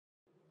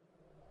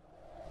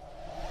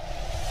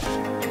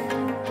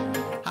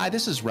Hi,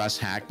 this is Russ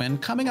Hackman.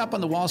 Coming up on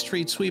the Wall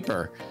Street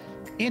Sweeper.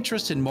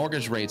 Interest in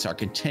mortgage rates are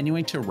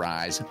continuing to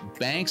rise.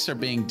 Banks are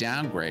being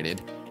downgraded.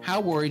 How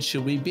worried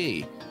should we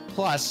be?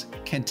 Plus,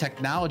 can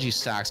technology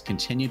stocks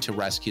continue to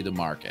rescue the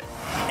market?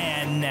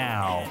 And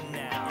now,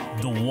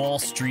 the Wall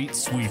Street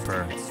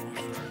Sweeper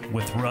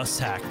with Russ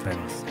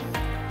Hackman.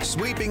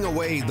 Sweeping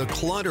away the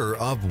clutter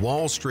of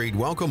Wall Street.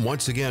 Welcome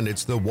once again.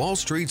 It's the Wall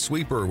Street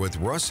Sweeper with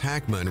Russ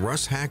Hackman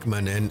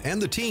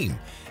and the team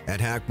at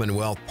Hackman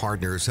Wealth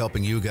Partners,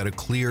 helping you get a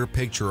clear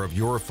picture of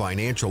your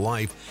financial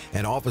life,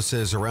 and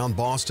offices around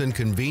Boston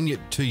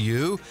convenient to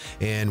you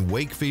in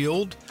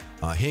Wakefield,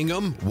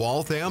 Hingham,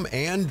 Waltham,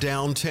 and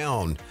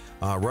downtown.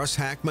 Russ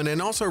Hackman,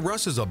 and also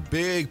Russ is a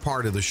big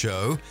part of the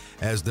show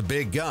as the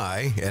big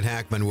guy at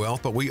Hackman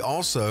Wealth, but we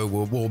also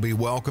will be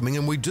welcoming,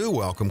 and we do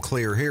welcome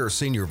Claire here,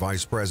 Senior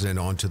Vice President,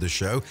 onto the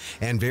show,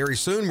 and very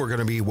soon we're going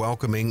to be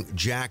welcoming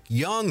Jack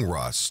Young,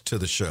 Russ, to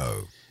the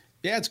show.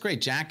 Yeah, it's great.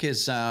 Jack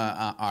is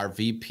our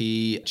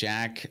VP.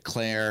 Jack,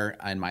 Claire,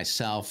 and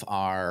myself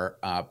are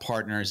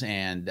partners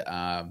and,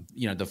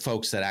 the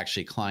folks that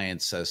actually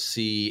clients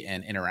see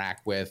and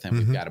interact with. And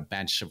we've got a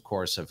bench, of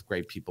course, of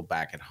great people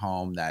back at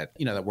home that,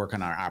 that work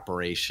on our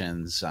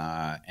operations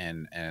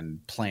and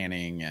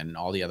planning and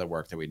all the other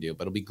work that we do.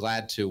 But I'll be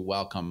glad to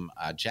welcome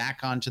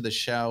Jack onto the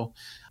show.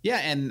 Yeah,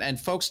 and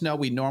folks know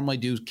we normally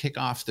do kick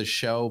off the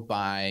show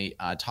by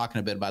talking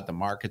a bit about the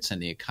markets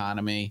and the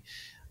economy.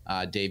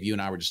 Dave, you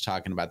and I were just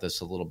talking about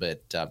this a little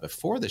bit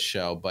before the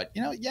show, but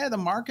the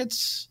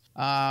markets,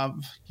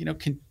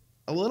 can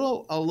a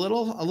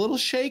little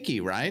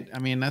shaky, right? I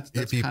mean, that's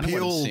if you kind of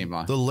what it seemed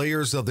like. The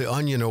layers of the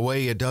onion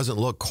away, it doesn't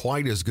look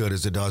quite as good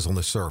as it does on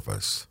the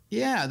surface.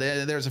 Yeah,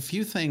 there's a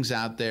few things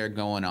out there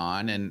going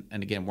on, and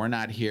again, we're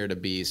not here to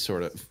be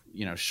sort of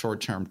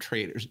short-term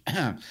traders,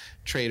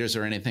 traders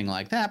or anything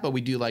like that, but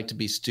we do like to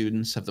be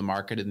students of the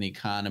market and the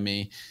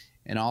economy,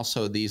 and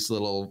also these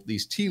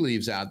tea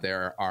leaves out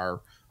there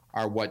are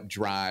what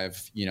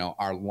drive,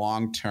 our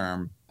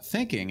long-term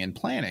thinking and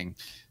planning.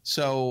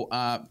 So,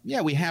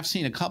 we have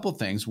seen a couple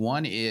things.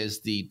 One is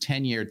the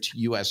 10-year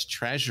U.S.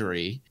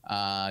 Treasury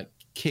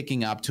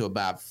kicking up to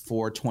about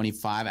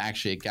 4.25.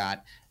 Actually, it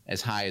got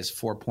as high as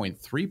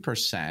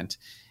 4.3%.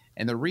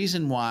 And the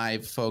reason why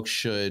folks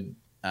should,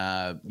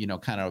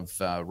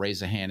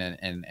 raise a hand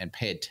and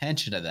pay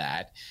attention to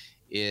that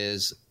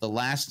is the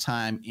last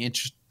time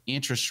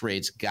interest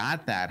rates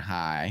got that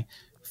high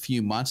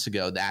few months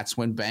ago, that's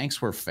when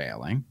banks were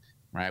failing,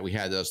 right? We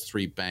had those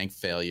 3 bank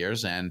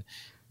failures, and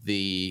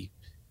the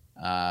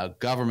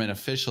government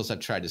officials have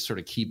tried to sort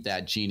of keep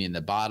that genie in the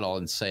bottle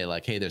and say,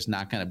 like, hey, there's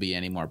not going to be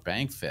any more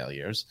bank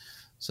failures.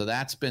 So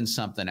that's been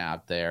something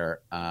out there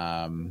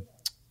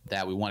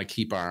that we want to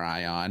keep our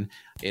eye on.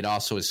 It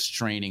also is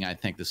straining, I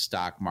think, the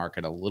stock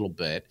market a little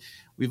bit.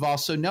 We've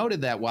also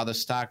noted that while the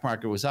stock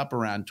market was up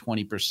around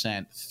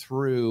 20%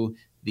 through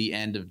the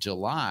end of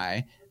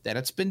July, that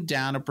it's been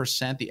down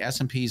 1%. The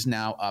S&P is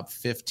now up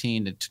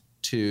 15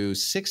 to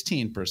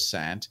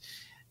 16%.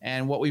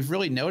 And what we've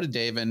really noted,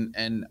 Dave,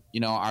 and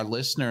our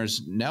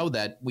listeners know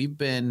that we've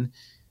been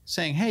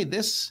saying, hey,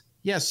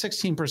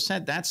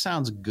 16%, that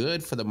sounds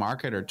good for the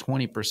market, or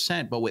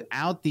 20%. But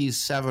without these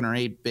 7 or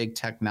 8 big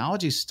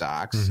technology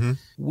stocks,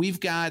 we've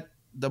got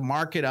the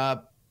market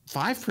up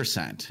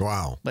 5%.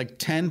 Wow. Like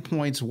 10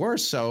 points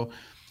worse. So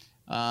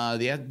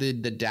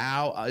the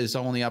Dow is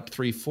only up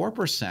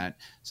 3-4%.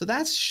 So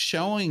that's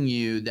showing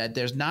you that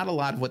there's not a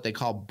lot of what they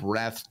call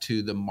breadth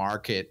to the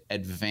market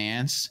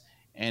advance.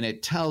 And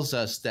it tells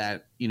us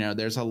that,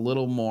 there's a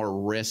little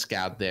more risk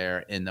out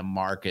there in the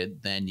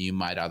market than you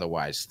might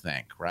otherwise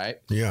think, right?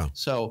 Yeah.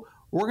 So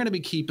we're going to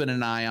be keeping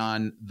an eye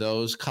on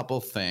those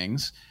couple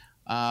things.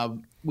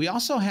 We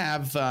also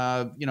have,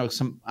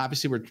 some,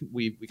 obviously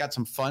we got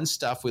some fun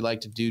stuff we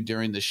like to do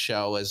during the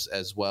show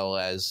as well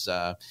as,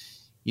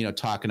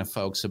 talking to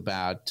folks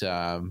about,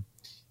 some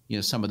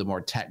of the more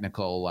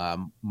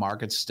technical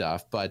market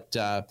stuff. But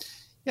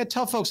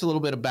tell folks a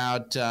little bit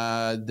about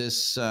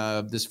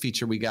this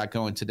feature we got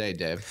going today,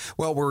 Dave.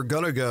 Well, we're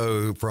going to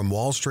go from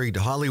Wall Street to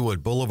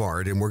Hollywood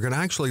Boulevard, and we're going to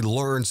actually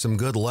learn some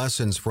good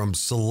lessons from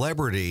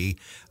celebrity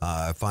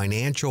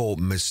financial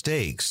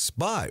mistakes.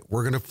 But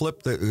we're going to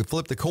flip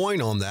the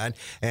coin on that,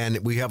 and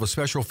we have a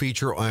special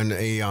feature on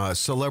a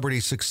celebrity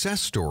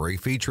success story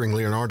featuring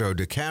Leonardo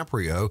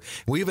DiCaprio.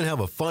 We even have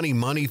a funny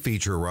money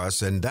feature,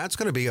 Russ, and that's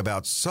going to be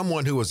about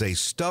someone who was a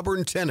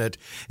stubborn tenant,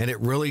 and it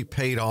really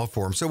paid off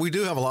for him. So we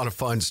do have a lot of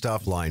fun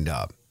stuff lined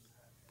up.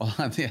 Well,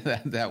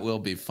 that will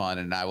be fun.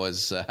 And I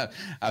was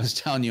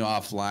telling you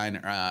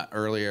offline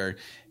earlier,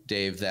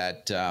 Dave,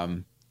 that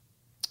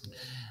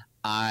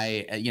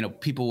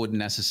people wouldn't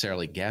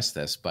necessarily guess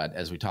this, but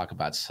as we talk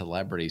about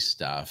celebrity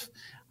stuff,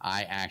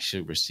 I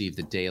actually receive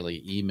the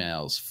daily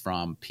emails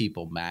from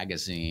People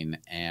Magazine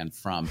and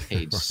from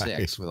Page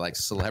Six with like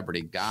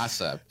celebrity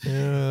gossip.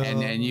 Yeah.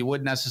 And you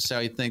wouldn't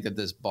necessarily think that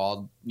this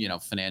bald,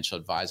 financial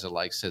advisor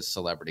likes his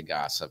celebrity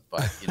gossip,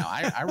 but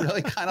I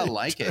really kind of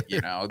like it,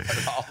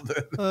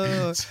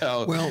 Well,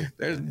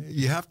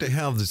 you have to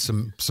have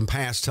some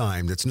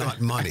pastime that's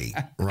not money,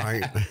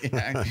 right?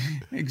 Yeah,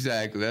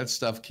 exactly. That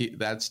stuff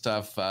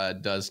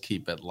does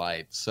keep it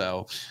light.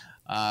 So,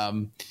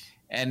 and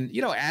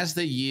as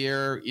the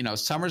year,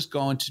 summer's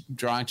drawing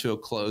to a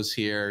close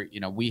here.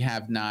 We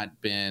have not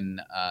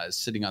been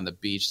sitting on the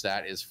beach.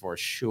 That is for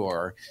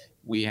sure.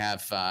 We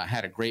have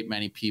had a great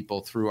many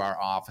people through our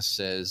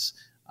offices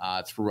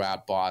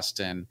throughout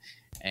Boston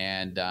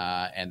and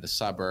the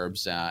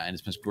suburbs, and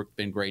it's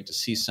been great to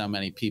see so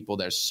many people.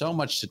 There's so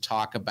much to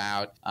talk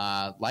about.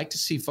 Like to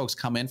see folks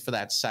come in for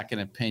that second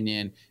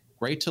opinion.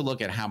 Great to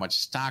look at how much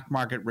stock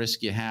market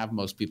risk you have.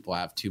 Most people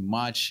have too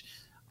much.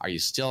 Are you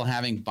still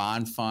having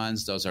bond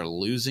funds? Those are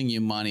losing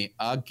you money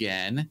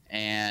again,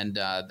 and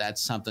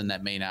that's something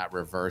that may not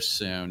reverse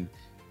soon.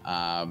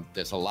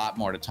 There's a lot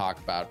more to talk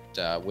about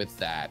with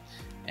that.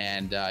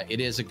 And it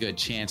is a good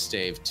chance,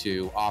 Dave,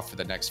 to offer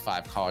the next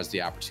 5 callers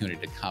the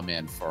opportunity to come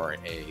in for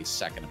a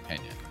second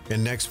opinion.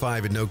 And next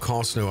 5 at no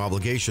cost, no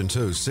obligation,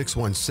 too.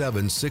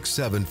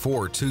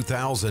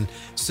 617-674-2000.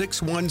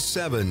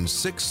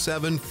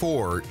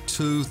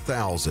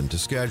 617-674-2000. To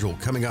schedule.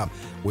 Coming up,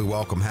 we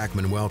welcome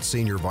Hackman Wealth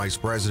Senior Vice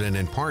President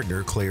and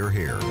Partner Claire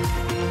Hare.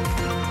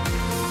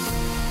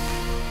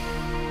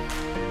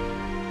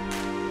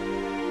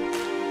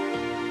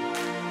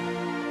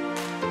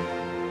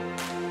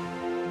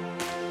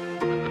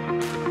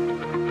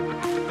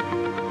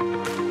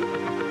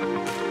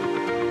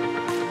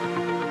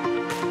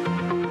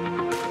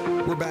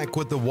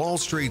 With the Wall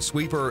Street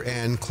Sweeper,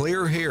 and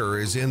Claire Hare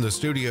is in the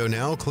studio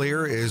now.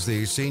 Claire is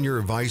the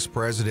Senior Vice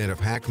President of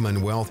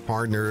Hackman Wealth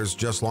Partners.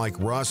 Just like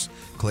Russ,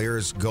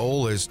 Claire's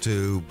goal is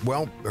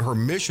her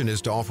mission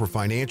is to offer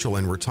financial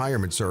and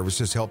retirement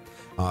services, help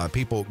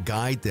people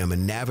guide them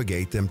and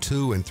navigate them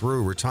to and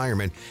through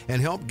retirement,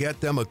 and help get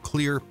them a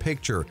clear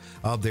picture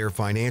of their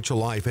financial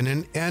life. And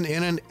in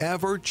an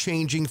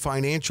ever-changing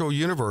financial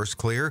universe,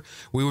 Claire,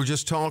 we were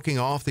just talking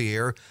off the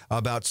air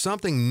about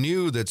something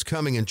new that's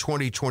coming in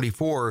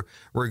 2024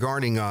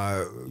 regarding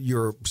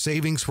your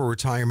savings for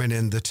retirement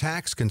and the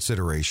tax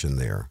consideration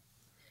there.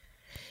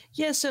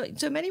 Yeah, so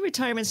many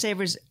retirement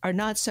savers are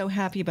not so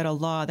happy about a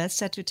law that's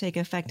set to take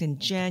effect in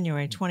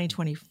January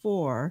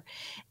 2024,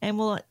 and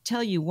we'll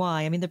tell you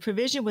why. I mean, the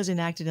provision was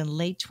enacted in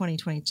late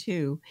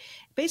 2022.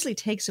 It basically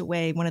takes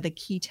away one of the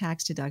key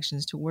tax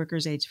deductions to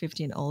workers age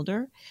 50 and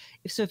older.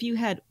 If you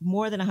had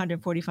more than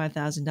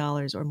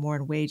 $145,000 or more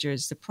in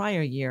wages the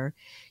prior year,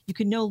 you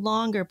could no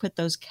longer put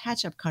those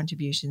catch-up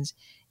contributions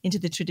into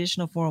the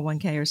traditional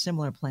 401k or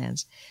similar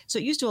plans. So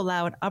it used to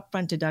allow an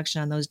upfront deduction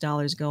on those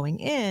dollars going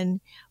in,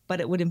 but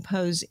it would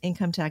impose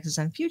income taxes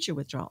on future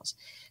withdrawals.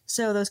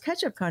 So those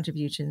catch-up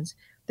contributions,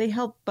 they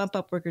help bump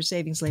up workers'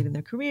 savings late in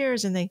their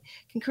careers, and they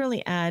can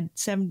currently add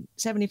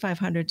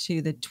 $7,500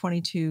 to the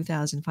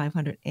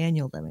 $22,500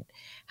 annual limit.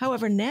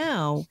 However,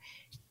 now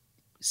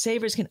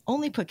savers can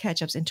only put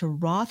catch-ups into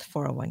Roth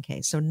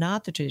 401ks, so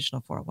not the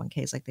traditional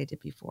 401ks like they did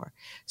before.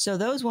 So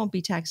those won't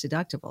be tax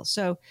deductible.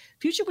 So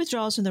future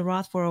withdrawals from the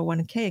Roth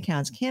 401k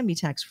accounts can be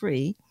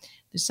tax-free.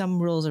 There's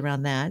some rules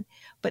around that.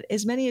 But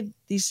as many of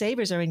these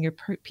savers are in your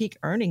peak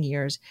earning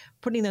years,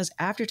 putting those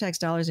after-tax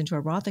dollars into a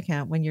Roth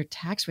account when your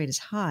tax rate is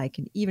high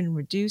can even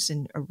reduce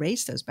and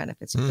erase those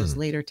benefits of those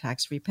later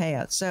tax-free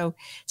payouts. So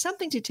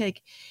something to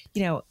take,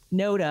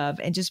 note of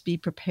and just be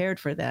prepared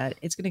for that.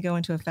 It's going to go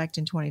into effect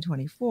in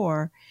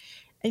 2024.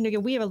 And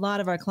again, we have a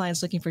lot of our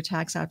clients looking for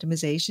tax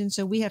optimization,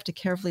 so we have to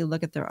carefully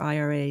look at their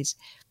IRAs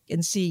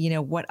and see,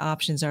 what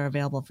options are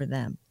available for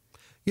them.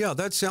 Yeah,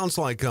 that sounds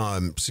like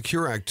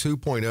Secure Act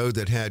 2.0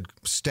 that had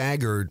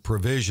staggered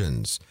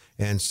provisions,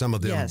 and some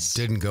of them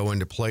didn't go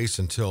into place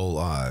until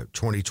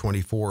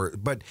 2024.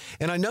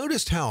 And I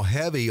noticed how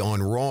heavy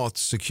on Roth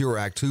Secure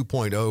Act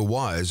 2.0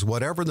 was.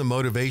 Whatever the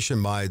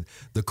motivation by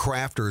the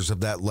crafters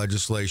of that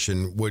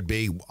legislation would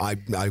be, I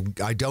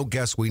don't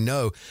guess we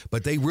know,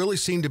 but they really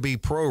seem to be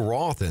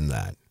pro-Roth in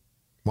that.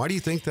 Why do you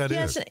think that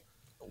is?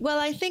 Well,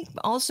 I think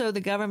also the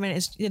government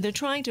is, they're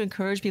trying to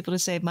encourage people to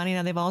save money.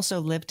 Now, they've also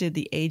lifted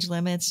the age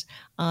limits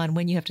on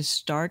when you have to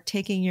start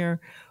taking your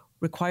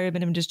required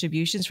minimum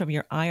distributions from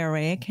your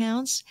IRA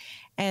accounts.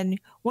 And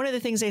one of the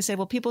things they said,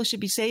 well, people should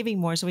be saving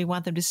more, so we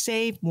want them to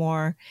save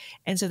more.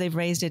 And so they've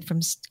raised it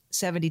from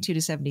 72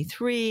 to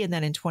 73. And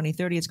then in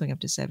 2030, it's going up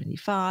to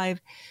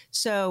 75.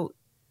 So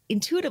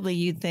intuitively,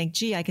 you'd think,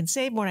 gee, I can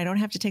save more and I don't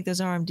have to take those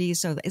RMDs.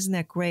 So isn't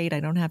that great? I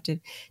don't have to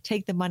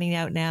take the money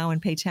out now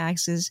and pay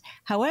taxes.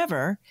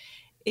 However,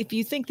 if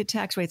you think the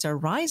tax rates are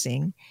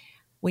rising,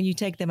 when you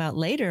take them out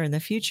later in the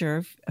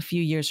future, a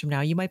few years from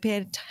now, you might pay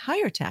a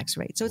higher tax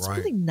rate. So it's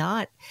really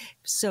not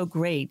so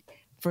great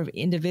for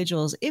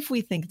individuals if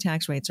we think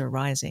tax rates are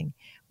rising,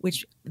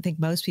 which I think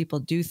most people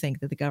do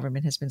think that the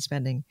government has been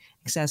spending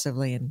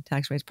excessively and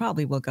tax rates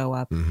probably will go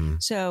up.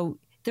 So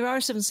there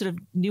are some sort of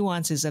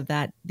nuances of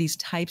that, these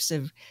types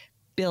of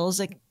bills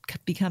that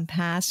become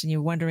passed, and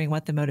you're wondering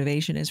what the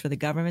motivation is for the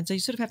government. So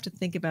you sort of have to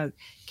think about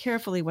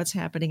carefully what's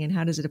happening and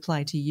how does it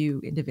apply to you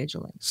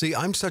individually. See,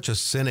 I'm such a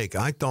cynic.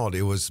 I thought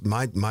it was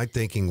my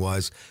thinking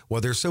was,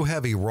 well, they're so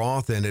heavy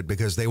Roth in it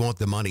because they want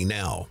the money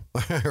now,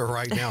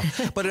 right now.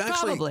 But it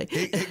actually,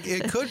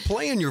 it could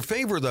play in your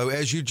favor, though,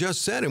 as you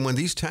just said. And when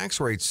these tax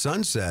rates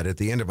sunset at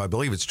the end of, I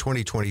believe it's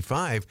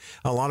 2025,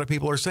 a lot of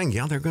people are saying,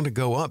 yeah, they're going to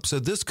go up. So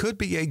this could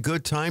be a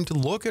good time to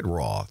look at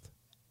Roth.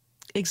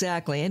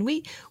 Exactly. And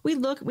we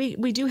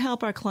do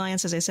help our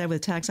clients, as I said,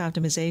 with tax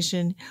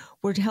optimization.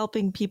 We're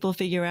helping people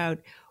figure out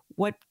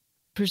what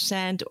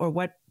percent or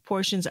what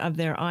portions of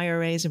their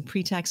IRAs and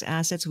pre-tax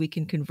assets we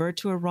can convert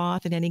to a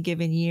Roth in any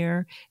given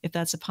year, if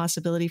that's a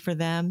possibility for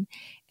them.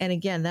 And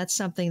again, that's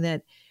something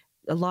that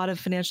a lot of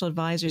financial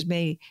advisors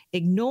may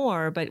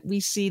ignore, but we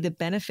see the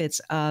benefits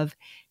of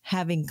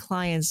having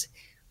clients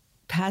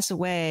pass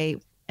away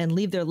and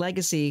leave their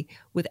legacy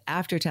with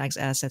after-tax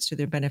assets to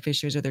their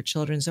beneficiaries or their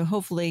children. So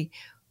hopefully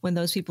when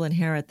those people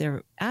inherit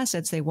their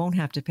assets, they won't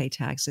have to pay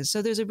taxes.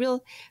 So there's a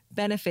real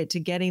benefit to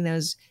getting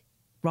those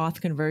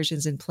Roth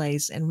conversions in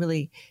place and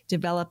really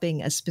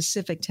developing a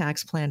specific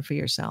tax plan for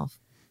yourself.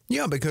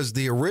 Yeah, because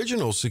the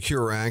original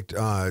Secure Act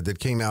that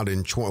came out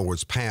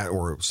was passed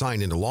or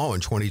signed into law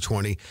in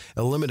 2020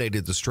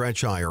 eliminated the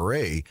stretch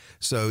IRA.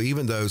 So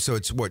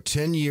it's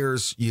 10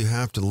 years you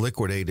have to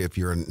liquidate if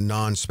you're a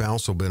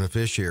non-spousal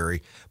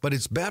beneficiary. But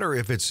it's better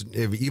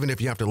even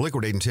if you have to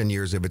liquidate in 10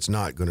 years if it's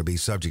not going to be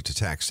subject to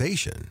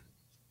taxation.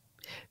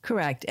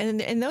 Correct.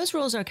 And those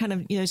rules are kind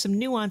of, some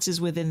nuances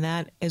within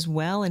that as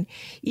well. And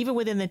even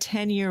within the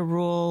 10-year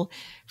rule,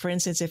 for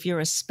instance, if you're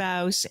a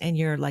spouse and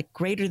you're like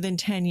greater than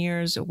 10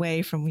 years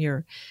away from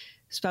your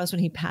spouse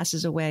when he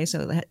passes away,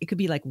 so it could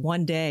be like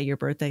one day, your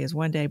birthday is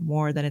one day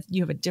more, than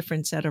you have a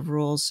different set of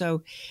rules.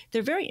 So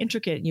they're very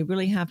intricate. And you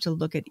really have to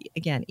look at,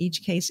 again,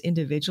 each case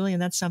individually.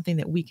 And that's something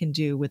that we can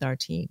do with our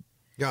team.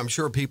 Yeah, I'm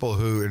sure people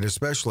and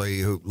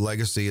especially who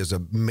legacy is a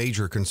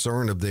major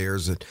concern of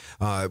theirs, and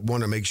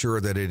want to make sure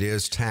that it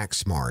is tax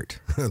smart,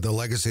 the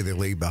legacy they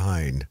leave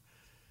behind.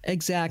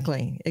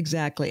 Exactly.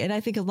 And I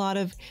think a lot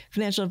of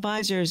financial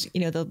advisors,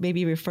 they'll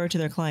maybe refer to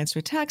their clients to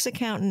a tax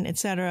accountant, et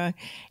cetera.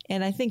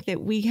 And I think that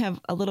we have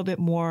a little bit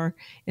more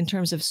in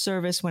terms of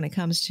service when it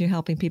comes to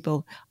helping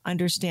people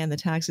understand the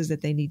taxes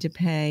that they need to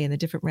pay and the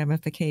different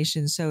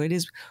ramifications. So it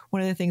is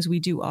one of the things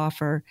we do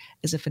offer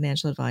as a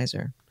financial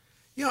advisor.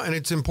 Yeah, and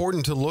it's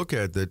important to look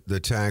at the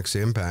tax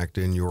impact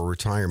in your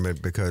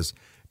retirement, because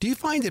do you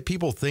find that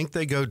people think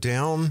they go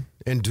down,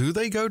 and do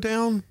they go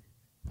down?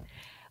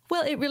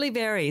 Well, it really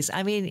varies.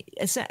 I mean,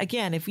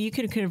 again, if you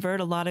can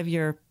convert a lot of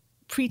your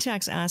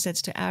pre-tax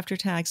assets to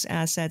after-tax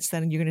assets,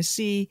 then you're going to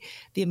see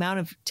the amount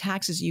of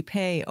taxes you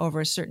pay over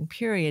a certain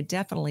period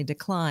definitely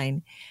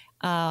decline.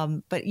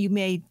 But you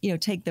may,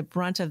 take the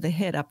brunt of the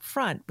hit up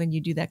front when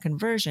you do that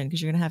conversion,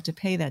 because you're going to have to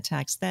pay that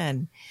tax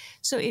then.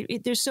 So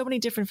there's so many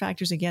different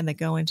factors, again, that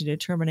go into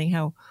determining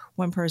how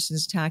one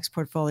person's tax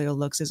portfolio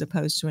looks as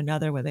opposed to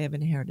another, where they have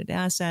inherited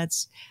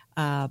assets.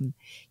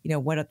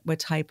 What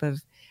type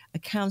of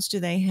accounts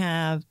do they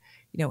have?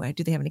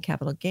 Do they have any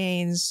capital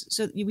gains?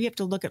 So we have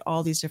to look at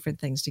all these different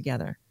things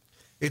together.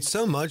 It's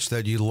so much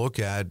that you look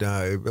at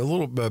a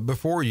little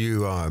before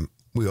you.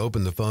 We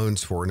open the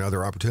phones for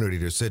another opportunity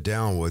to sit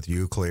down with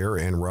you, Claire,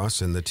 and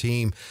Russ and the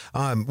team.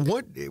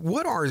 What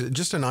are,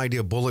 just an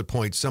idea, bullet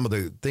points, some of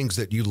the things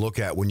that you look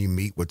at when you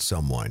meet with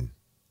someone?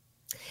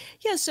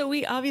 Yeah, so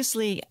we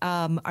obviously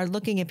are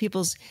looking at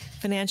people's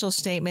financial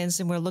statements,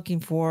 and we're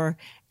looking for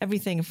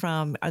everything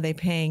from, are they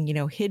paying,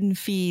 hidden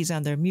fees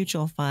on their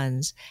mutual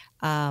funds?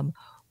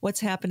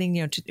 What's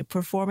happening,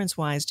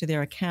 performance-wise to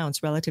their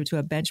accounts relative to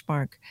a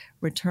benchmark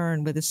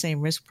return with the same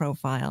risk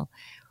profile?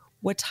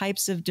 What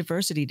types of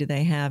diversity do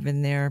they have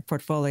in their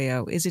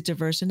portfolio? Is it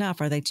diverse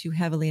enough? Are they too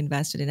heavily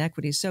invested in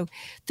equities? So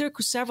there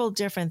are several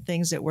different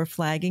things that we're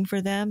flagging for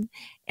them.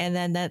 And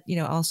then that,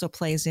 also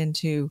plays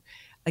into,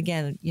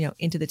 again,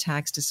 into the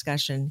tax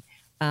discussion,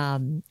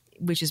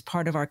 which is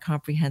part of our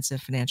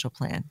comprehensive financial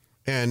plan.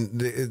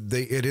 And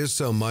it is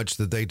so much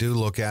that they do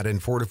look at in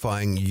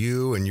fortifying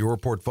you and your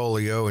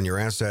portfolio and your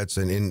assets.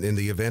 And in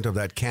the event of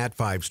that Cat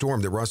 5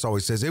 storm that Russ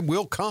always says, it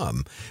will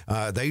come.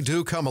 They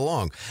do come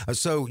along.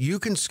 So you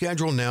can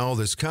schedule now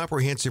this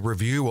comprehensive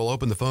review. We'll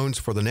open the phones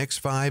for the next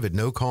 5 at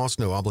no cost,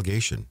 no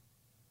obligation.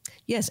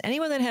 Yes,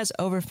 anyone that has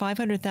over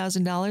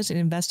 $500,000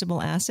 in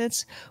investable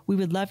assets, we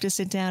would love to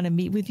sit down and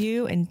meet with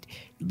you and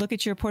look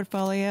at your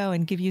portfolio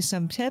and give you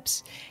some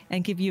tips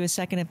and give you a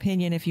second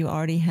opinion if you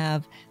already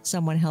have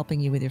someone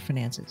helping you with your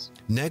finances.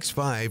 Next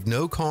 5,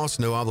 no cost,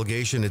 no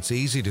obligation. It's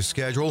easy to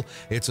schedule.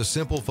 It's a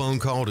simple phone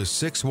call to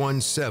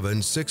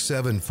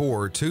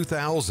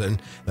 617-674-2000.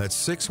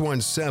 That's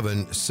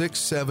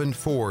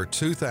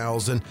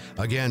 617-674-2000.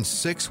 Again,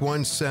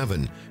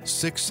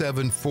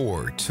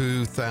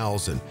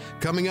 617-674-2000.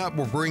 Coming up,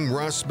 we'll bring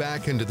Russ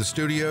back into the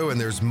studio, and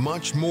there's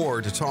much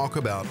more to talk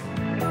about.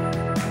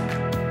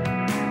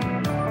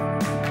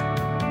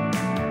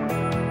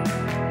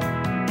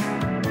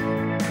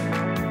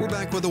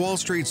 back with the Wall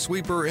Street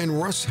Sweeper and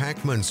Russ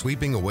Hackman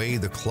sweeping away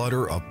the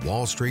clutter of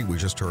Wall Street. We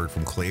just heard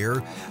from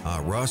Claire,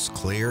 Russ,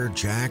 Claire,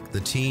 Jack,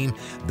 the team.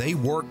 They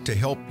work to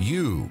help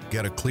you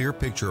get a clear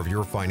picture of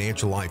your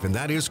financial life, and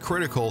that is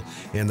critical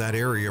in that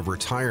area of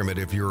retirement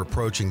if you're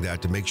approaching that,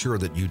 to make sure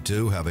that you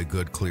do have a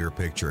good, clear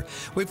picture.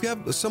 We've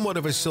got somewhat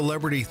of a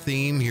celebrity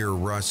theme here,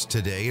 Russ,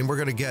 today, and we're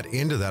going to get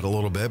into that a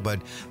little bit, but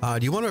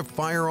do you want to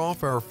fire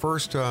off our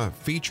first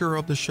feature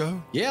of the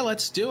show? Yeah,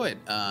 let's do it.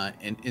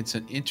 And it's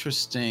an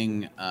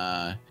interesting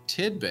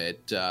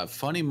tidbit.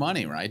 Funny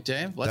money, right,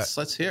 Dave?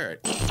 Let's hear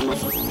it.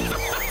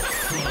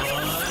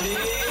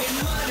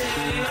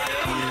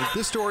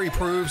 This story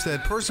proves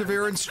that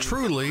perseverance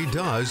truly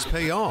does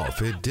pay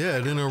off. It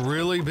did in a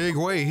really big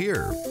way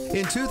here.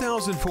 In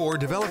 2004,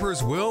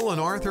 developers Will and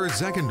Arthur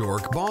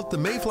Zeckendorf bought the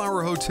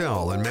Mayflower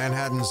Hotel in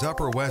Manhattan's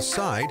Upper West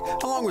Side,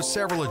 along with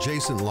several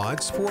adjacent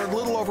lots, for a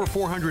little over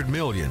 $400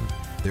 million.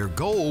 Their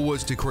goal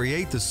was to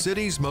create the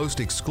city's most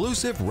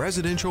exclusive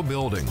residential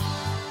building.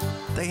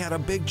 They had a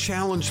big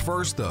challenge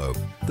first, though.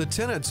 The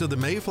tenants of the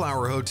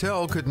Mayflower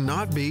Hotel could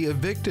not be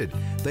evicted.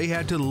 They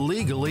had to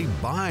legally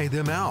buy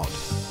them out.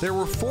 There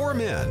were 4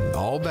 men,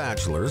 all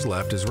bachelors,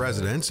 left as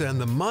residents, and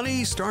the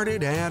money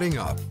started adding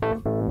up.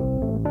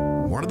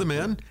 One of the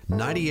men,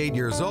 98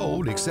 years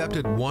old,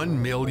 accepted $1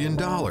 million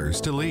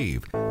to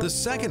leave. The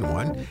second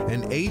one,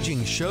 an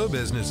aging show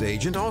business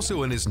agent,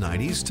 also in his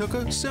 90s, took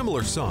a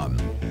similar sum.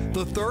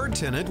 The third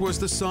tenant was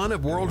the son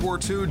of World War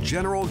II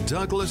General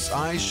Douglas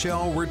I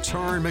Shall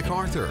Return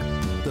MacArthur.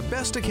 The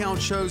best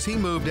account shows he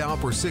moved out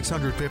for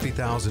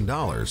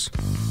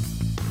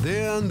 $650,000.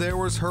 Then there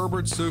was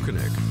Herbert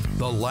Sukenik,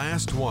 the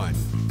last one,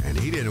 and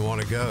he didn't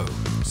want to go,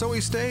 so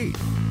he stayed.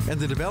 And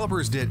the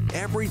developers did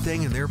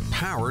everything in their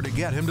power to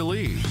get him to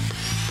leave.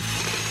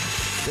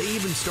 They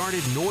even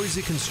started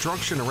noisy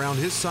construction around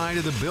his side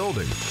of the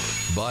building,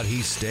 but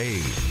he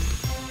stayed.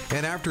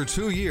 And after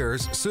 2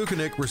 years,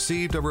 Sukenik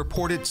received a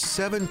reported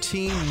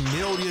 $17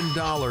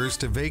 million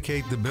to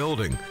vacate the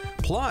building,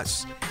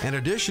 plus an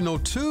additional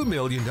 $2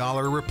 million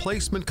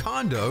replacement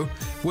condo,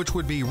 which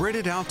would be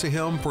rented out to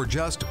him for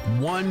just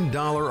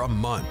 $1 a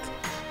month.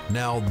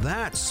 Now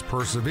that's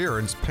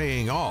perseverance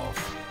paying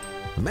off.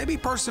 Maybe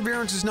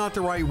perseverance is not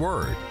the right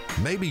word.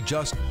 Maybe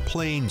just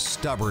plain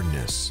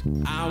stubbornness.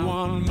 I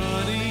want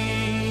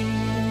money.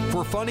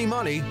 For Funny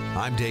Money,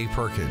 I'm Dave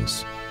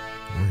Perkins.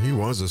 Well, he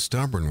was a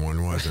stubborn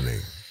one, wasn't he?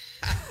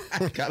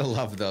 Gotta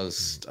love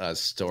those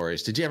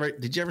stories. Did you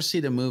ever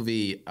see the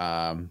movie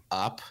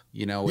Up?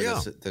 You know, where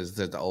there's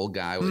the old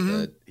guy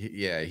with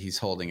he's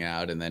holding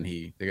out, and then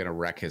they're gonna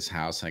wreck his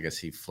house. And I guess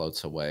he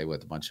floats away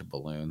with a bunch of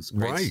balloons.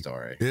 Great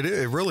story.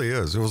 It really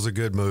is. It was a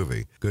good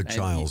movie. Good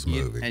child's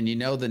movie. And you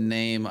know the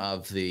name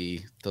of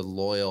the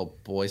loyal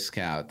Boy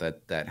Scout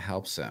that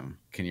helps him.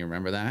 Can you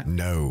remember that?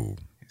 No.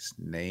 His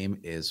name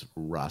is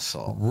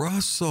Russell.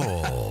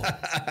 Russell.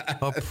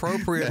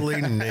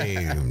 Appropriately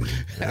named.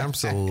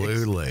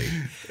 Absolutely.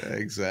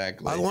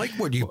 Exactly. I like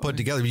what you put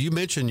together. You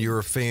mentioned you're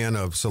a fan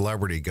of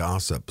celebrity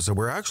gossip. So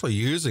we're actually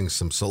using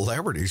some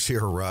celebrities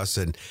here, Russ,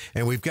 and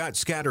we've got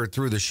scattered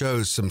through the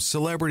shows some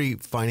celebrity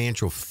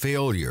financial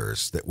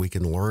failures that we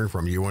can learn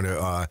from. You want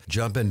to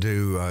jump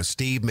into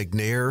Steve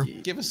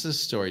McNair? Give us this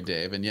story,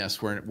 Dave. And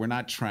yes, we're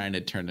not trying to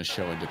turn the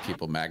show into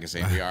People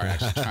Magazine. We are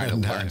actually trying to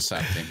learn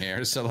something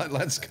here. So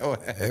let's go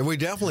ahead. And we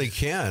definitely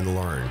can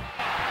learn.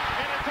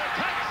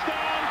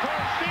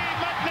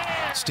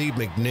 Steve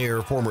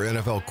McNair, former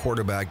NFL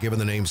quarterback, given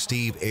the name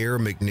Steve Air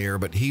McNair,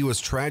 but he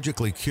was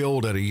tragically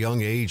killed at a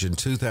young age in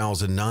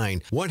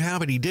 2009. What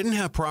happened? He didn't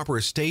have proper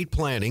estate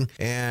planning,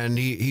 and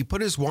he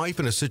put his wife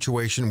in a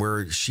situation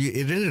where it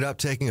ended up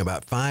taking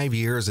about 5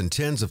 years and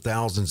tens of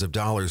thousands of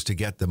dollars to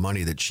get the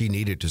money that she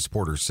needed to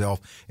support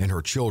herself and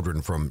her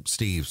children from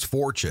Steve's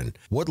fortune.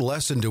 What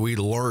lesson do we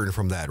learn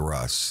from that,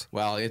 Russ?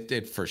 Well,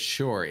 it for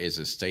sure is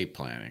estate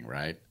planning,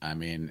 right? I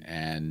mean,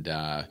 and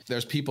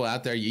there's people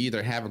out there, you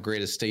either have a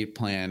great estate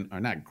plan, or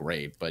not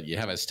great, but you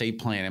have a estate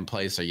plan in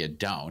place or you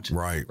don't.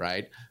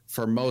 Right.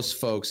 For most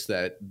folks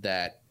that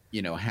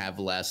have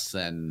less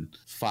than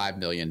 $5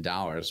 million,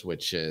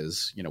 which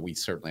is, we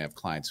certainly have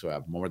clients who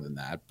have more than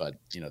that, but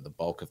the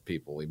bulk of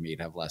people we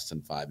meet have less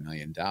than $5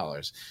 million.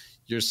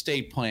 Your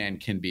estate plan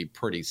can be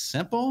pretty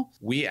simple.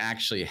 We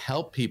actually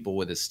help people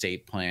with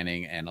estate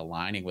planning and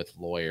aligning with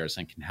lawyers,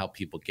 and can help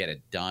people get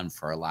it done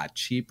for a lot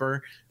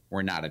cheaper.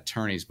 We're not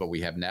attorneys, but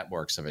we have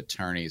networks of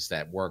attorneys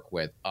that work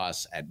with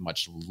us at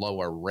much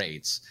lower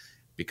rates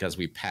because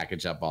we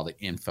package up all the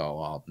info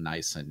all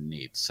nice and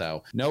neat.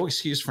 So no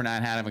excuse for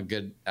not having a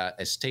good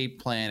estate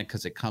plan,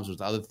 because it comes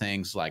with other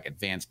things like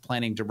advanced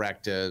planning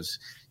directives.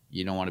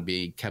 You don't want to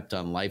be kept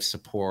on life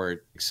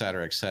support, et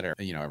cetera, et cetera.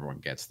 Everyone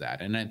gets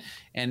that. And then,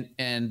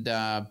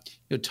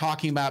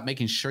 talking about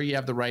making sure you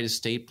have the right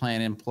estate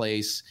plan in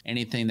place,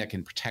 anything that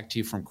can protect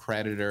you from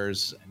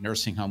creditors,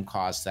 nursing home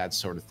costs, that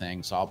sort of thing.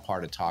 It's all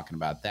part of talking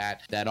about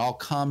that. That all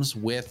comes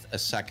with a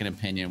second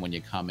opinion when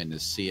you come in to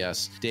see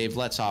us. Dave,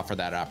 let's offer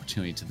that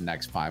opportunity to the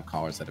next 5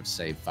 callers that have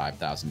saved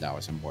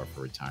 $5,000 or more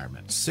for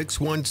retirement.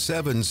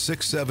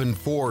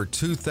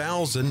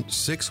 617-674-2000,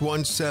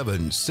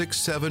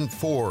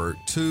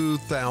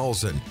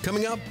 617-674-2000.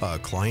 Coming up, a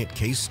client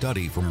case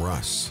study from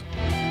Russ.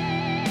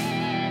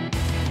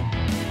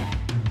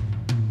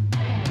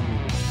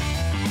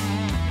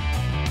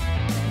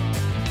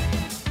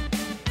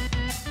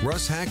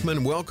 Russ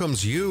Hackman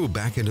welcomes you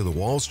back into the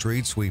Wall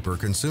Street Sweeper.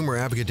 Consumer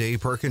advocate Dave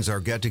Perkins,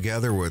 our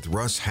get-together with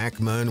Russ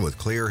Hackman with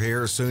clear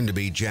hair, soon to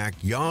be Jack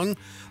Young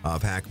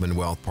of Hackman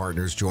Wealth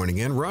Partners joining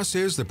in. Russ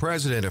is the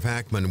president of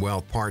Hackman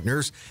Wealth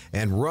Partners,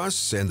 and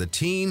Russ and the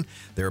team,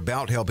 they're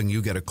about helping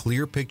you get a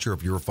clear picture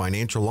of your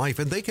financial life,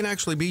 and they can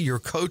actually be your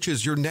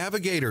coaches, your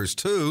navigators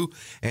to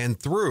and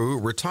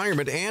through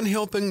retirement, and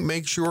helping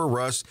make sure,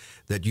 Russ,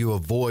 that you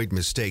avoid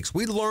mistakes.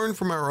 We learn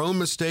from our own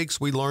mistakes.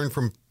 We learn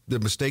from the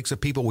mistakes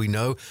of people we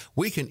know.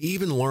 We can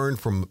even learn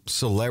from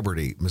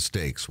celebrity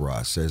mistakes,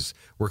 Russ, as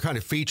we're kind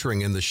of featuring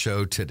in the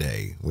show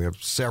today. We have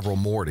several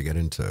more to get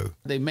into.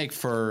 They make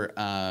for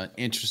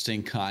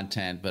interesting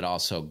content, but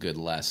also good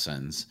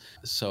lessons.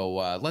 So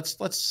let's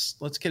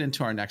get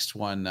into our next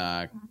one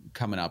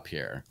coming up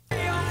here.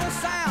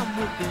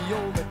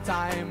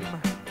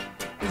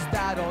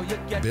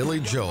 Billy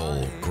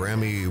Joel,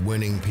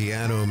 Grammy-winning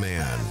piano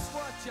man,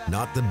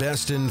 not the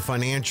best in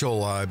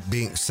financial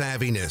being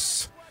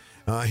savviness.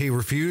 He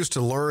refused to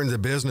learn the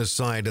business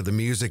side of the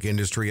music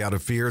industry out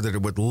of fear that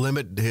it would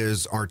limit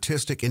his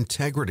artistic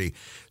integrity.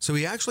 So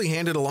he actually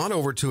handed a lot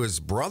over to his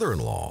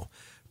brother-in-law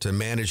to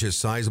manage his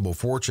sizable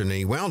fortune.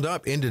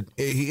 And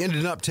he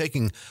ended up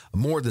taking a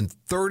more than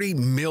 $30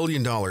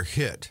 million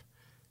hit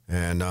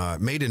and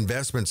made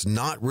investments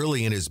not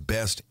really in his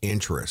best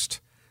interest.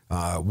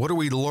 What are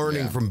we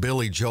learning from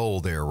Billy Joel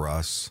there,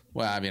 Russ?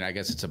 Well, I mean, I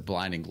guess it's a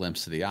blinding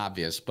glimpse of the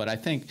obvious, but I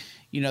think,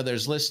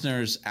 there's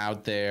listeners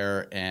out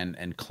there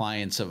and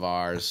clients of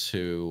ours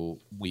who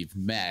we've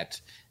met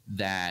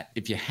that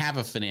if you have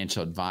a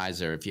financial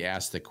advisor, if you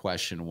ask the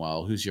question,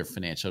 well, who's your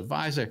financial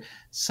advisor?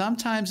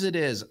 Sometimes it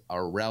is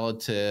a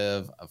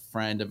relative, a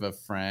friend of a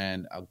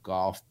friend, a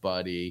golf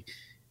buddy.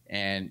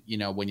 And,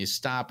 when you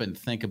stop and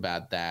think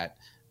about that,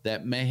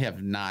 that may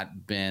have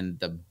not been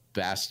the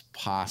best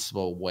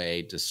possible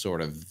way to sort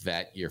of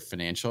vet your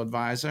financial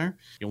advisor.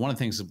 One of the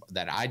things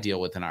that I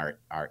deal with in our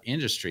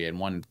industry, and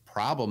one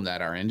problem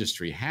that our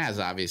industry has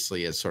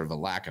obviously is sort of a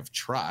lack of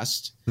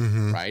trust,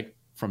 right?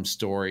 From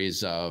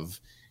stories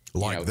of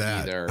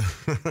either,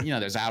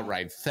 there's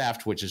outright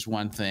theft, which is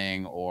one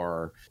thing,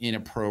 or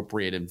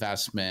inappropriate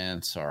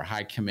investments or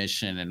high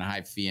commission and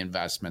high fee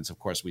investments. Of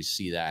course, we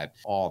see that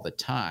all the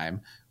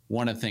time.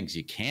 One of the things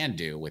you can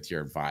do with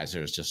your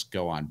advisor is just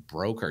go on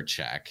Broker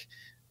Check.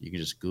 You can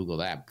just Google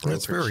that.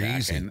 That's very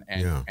easy.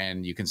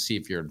 And you can see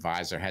if your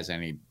advisor has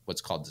any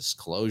what's called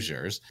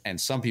disclosures. And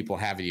some people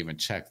haven't even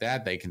checked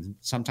that.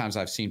 Sometimes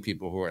I've seen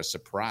people who are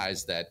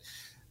surprised that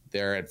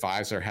their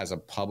advisor has a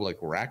public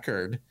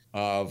record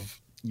of,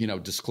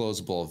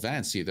 disclosable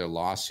events, either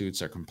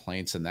lawsuits or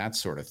complaints and that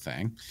sort of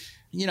thing.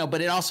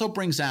 But it also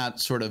brings out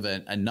sort of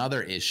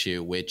another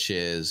issue, which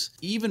is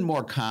even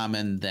more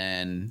common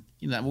than,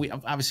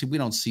 we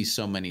don't see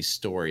so many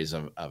stories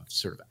of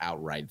sort of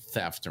outright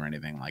theft or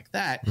anything like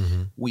that.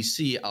 We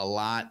see a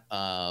lot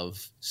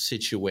of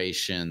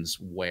situations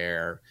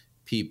where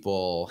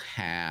people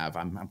have,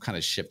 I'm kind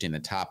of shifting the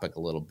topic a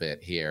little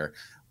bit here,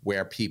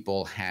 where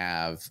people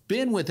have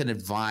been with an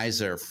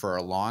advisor for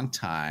a long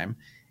time,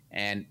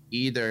 and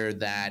either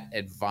that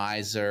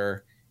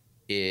advisor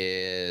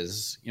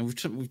is,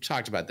 we've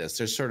talked about this.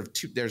 There's sort of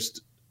there's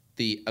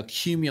the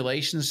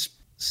accumulation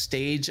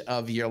stage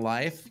of your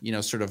life,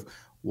 sort of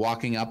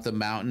walking up the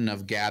mountain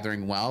of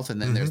gathering wealth.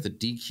 And then there's the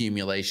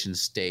decumulation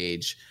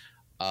stage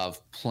of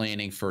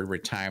planning for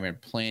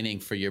retirement, planning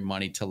for your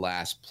money to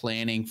last,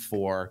 planning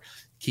for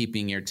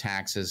keeping your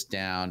taxes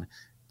down,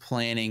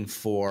 planning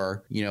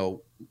for,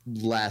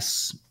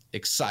 less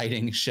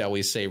exciting, shall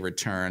we say,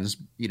 returns,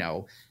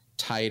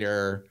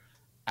 tighter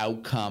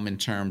outcome in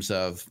terms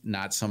of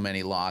not so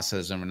many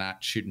losses, and we're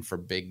not shooting for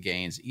big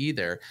gains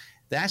either.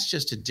 That's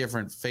just a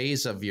different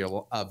phase of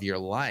your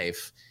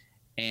life.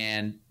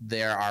 And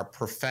there are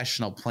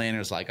professional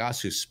planners like us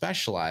who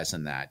specialize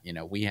in that.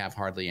 We have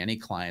hardly any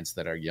clients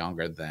that are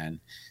younger than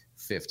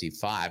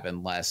 55,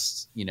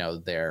 unless,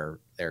 they're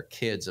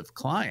kids of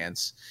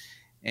clients.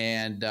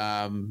 And,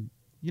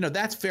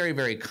 that's very,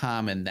 very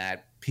common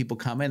that people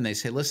come in, they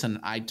say, listen,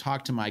 I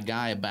talked to my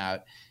guy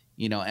about,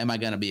 am I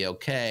going to be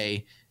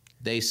okay?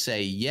 They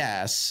say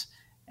yes.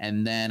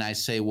 And then I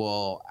say,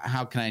 well,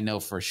 how can I know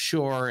for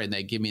sure? And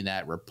they give me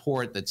that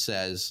report that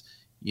says,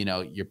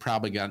 you're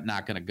probably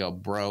not going to go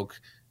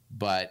broke,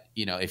 but,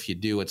 if you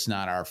do, it's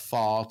not our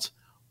fault.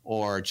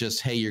 or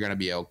just, hey, you're going to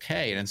be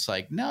okay. And it's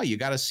like, no, you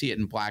got to see it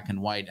in black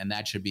and white. And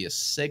that should be a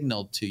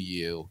signal to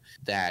you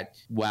that,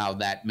 while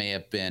that may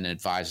have been an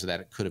advisor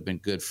that it could have been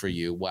good for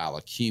you while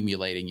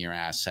accumulating your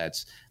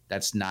assets,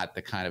 that's not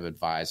the kind of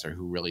advisor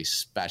who really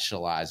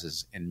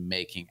specializes in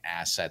making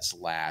assets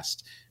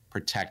last,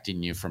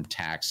 protecting you from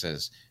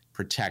taxes,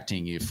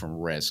 protecting you from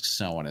risk,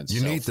 so on and so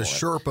forth. You need the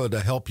Sherpa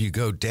to help you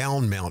go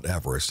down Mount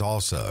Everest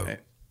also.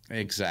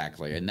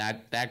 Exactly. And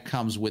that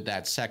comes with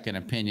that second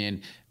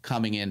opinion,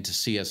 coming in to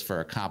see us for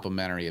a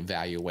complimentary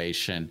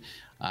evaluation.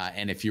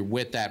 And if you're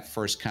with that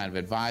first kind of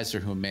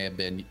advisor who may have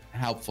been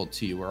helpful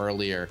to you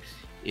earlier,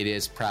 it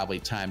is probably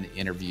time to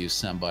interview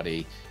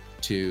somebody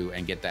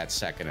and get that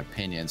second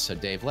opinion. So,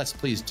 Dave, let's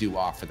please do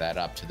offer that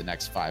up to the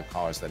next 5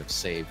 callers that have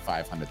saved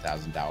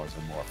 $500,000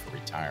 or more for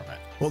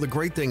retirement. Well, the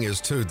great thing is,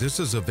 too, this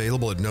is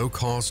available at no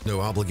cost, no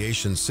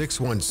obligation.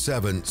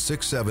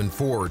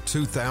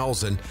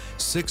 617-674-2000,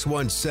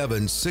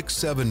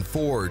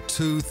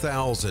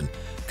 617-674-2000.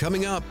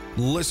 Coming up,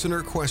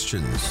 listener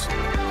questions.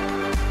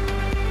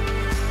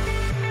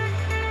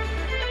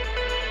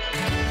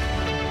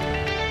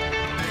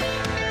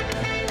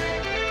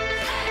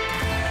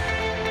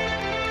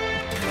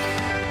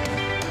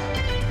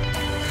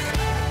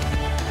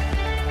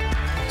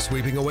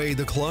 Sweeping away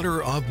the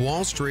clutter of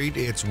Wall Street,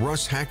 it's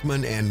Russ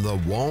Hackman and the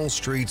Wall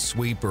Street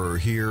Sweeper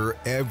here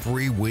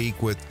every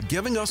week with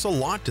giving us a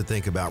lot to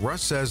think about.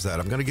 Russ says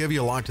that I'm going to give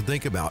you a lot to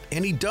think about,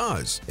 and he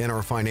does in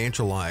our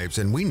financial lives.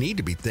 And we need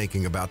to be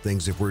thinking about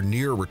things if we're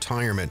near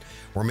retirement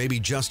or maybe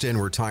just in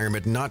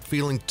retirement, not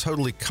feeling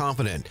totally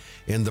confident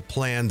in the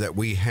plan that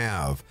we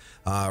have.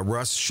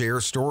 Russ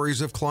shares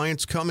stories of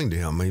clients coming to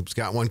him. He's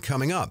got one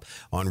coming up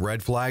on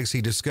red flags he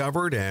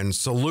discovered and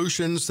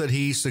solutions that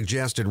he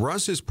suggested.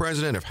 Russ is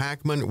president of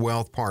Hackman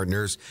Wealth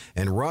Partners,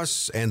 and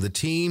Russ and the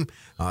team,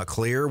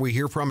 Claire, we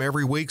hear from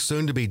every week,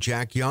 soon to be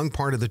Jack Young,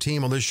 part of the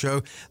team on this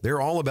show. They're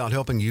all about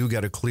helping you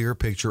get a clear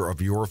picture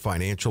of your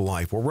financial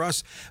life. Well,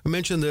 Russ, I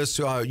mentioned this.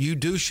 You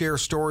do share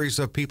stories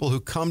of people who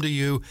come to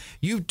you.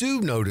 You do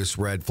notice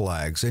red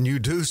flags, and you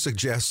do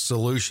suggest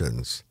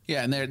solutions.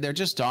 Yeah, and there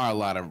just are a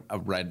lot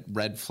of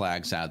red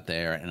flags out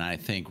there, and I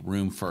think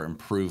room for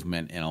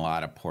improvement in a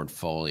lot of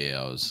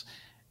portfolios.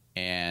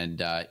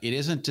 And it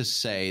isn't to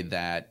say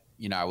that,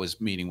 I was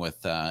meeting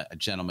with a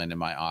gentleman in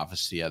my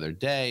office the other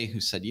day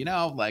who said,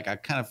 I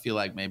kind of feel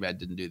like maybe I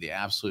didn't do the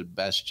absolute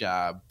best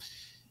job,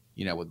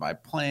 with my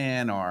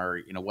plan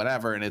or,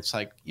 whatever. And it's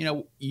like,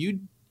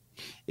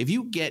 if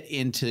you get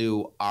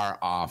into our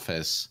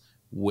office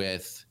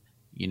with,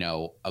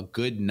 a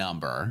good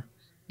number,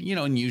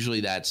 and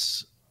usually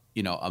that's,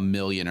 $1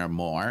 million or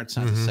more. It's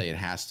not to say it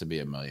has to be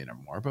 $1 million or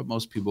more, but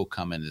most people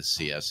come in to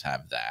see us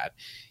have that.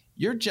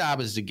 Your job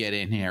is to get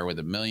in here with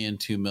 $1 million,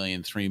 $2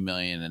 million, $3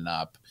 million and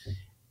up.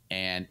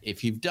 And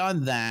if you've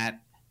done that,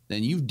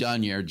 then you've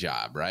done your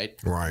job, right?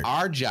 Right.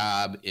 Our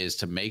job is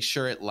to make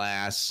sure it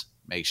lasts,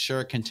 make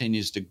sure it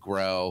continues to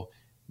grow,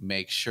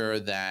 make sure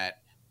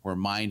that we're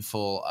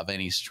mindful of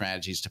any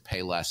strategies to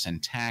pay less in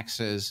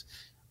taxes,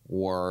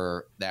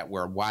 or that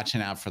we're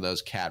watching out for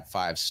those Cat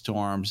 5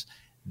 storms,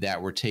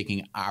 that we're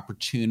taking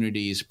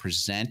opportunities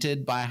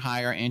presented by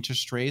higher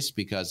interest rates,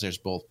 because there's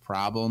both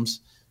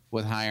problems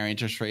with higher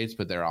interest rates,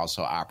 but there are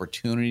also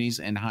opportunities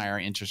in higher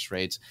interest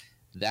rates.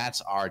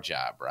 That's our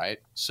job, right?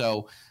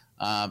 So,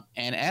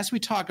 and as we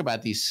talk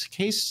about these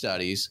case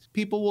studies,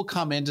 people will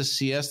come in to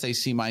see us. They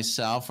see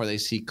myself, or they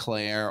see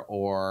Claire,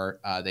 or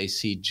they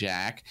see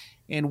Jack,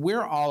 and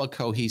we're all a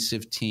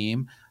cohesive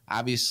team.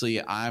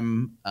 Obviously,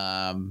 I'm,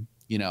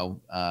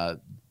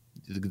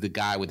 the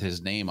guy with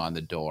his name on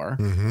the door.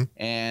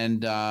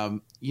 And,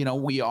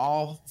 we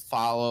all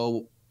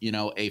follow,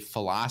 a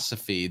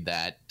philosophy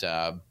that,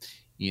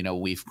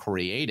 we've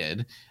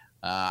created.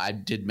 I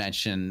did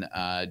mention,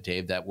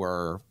 Dave, that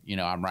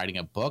I'm writing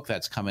a book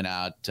that's coming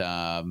out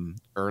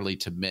early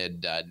to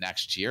mid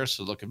next year.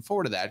 So looking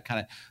forward to that, kind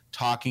of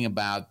talking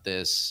about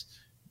this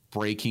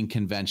breaking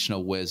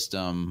conventional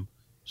wisdom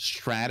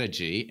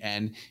strategy.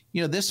 And,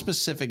 this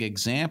specific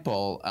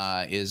example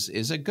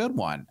is a good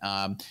one.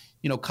 A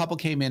couple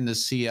came in to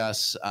see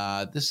us.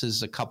 This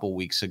is a couple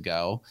weeks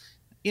ago,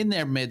 in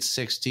their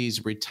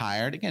mid-60s,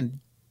 retired. Again,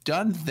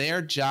 done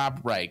their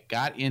job right,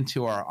 got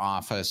into our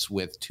office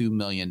with $2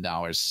 million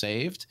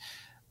saved,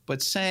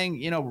 but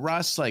saying,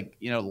 Russ,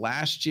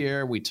 last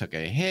year we took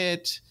a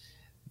hit.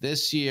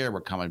 This year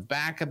we're coming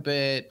back a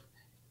bit,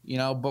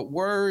 but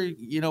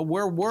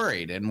we're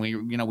worried. And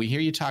we hear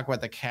you talk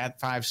about the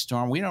Cat 5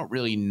 storm. We don't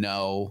really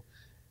know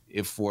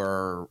if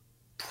we're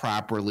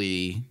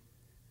properly,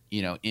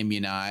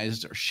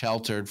 immunized or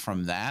sheltered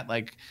from that.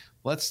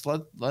 Let's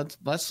look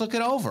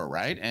it over,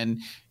 right?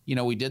 And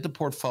we did the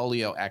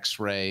portfolio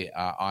X-ray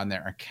on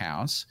their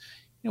accounts.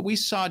 We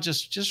saw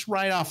just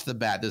right off the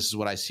bat. This is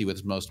what I see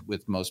with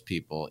most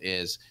people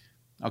is,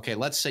 okay,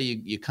 let's say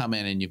you come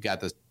in and you've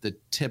got the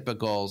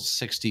typical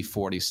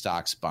 60-40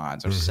 stocks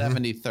bonds, or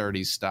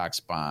 70-30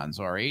 stocks bonds,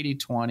 or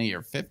 80-20,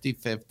 or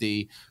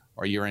 50-50,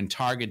 or you're in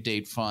target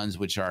date funds,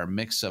 which are a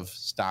mix of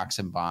stocks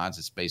and bonds.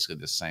 It's basically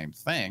the same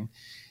thing.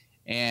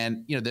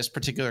 And, this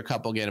particular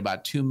couple get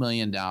about $2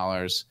 million,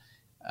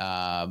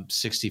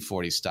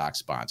 60-40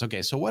 stocks bonds.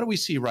 Okay, so what do we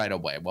see right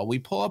away? Well, we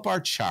pull up our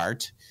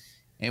chart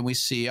and we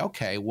see,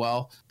 okay,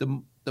 well,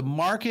 the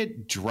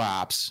market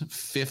drops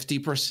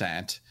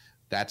 50%.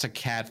 That's a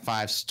Cat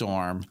 5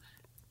 storm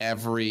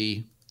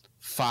every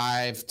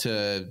 5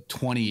 to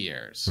 20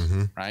 years,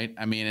 right?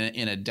 I mean,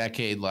 in a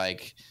decade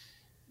like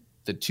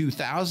the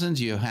 2000s,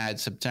 you had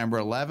September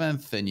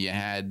 11th and you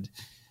had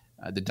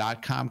the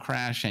dot-com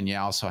crash, and you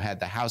also had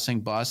the housing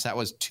bust. That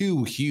was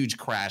 2 huge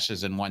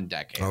crashes in one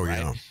decade, right?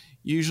 Yeah.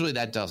 Usually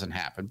that doesn't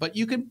happen. But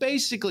you can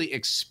basically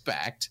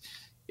expect,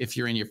 if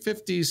you're in your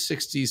 50s,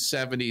 60s,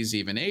 70s,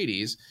 even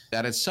 80s,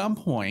 that at some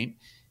point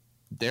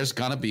there's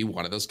going to be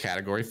one of those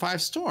Category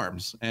 5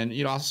 storms. And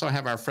you'd also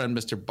have our friend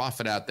Mr.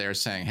 Buffett out there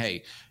saying,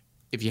 hey,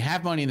 if you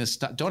have money in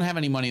the don't have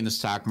any money in the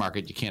stock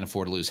market, you can't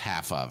afford to lose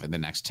half of in the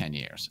next 10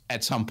 years.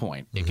 At some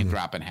point, it can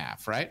drop in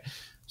half, right?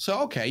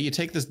 So, okay, you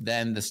take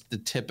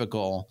the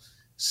typical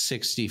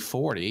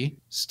 60-40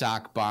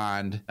 stock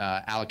bond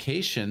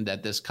allocation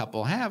that this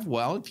couple have.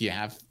 Well, if you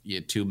have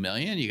 $2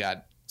 million, you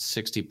got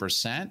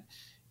 60%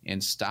 in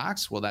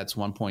stocks. Well, that's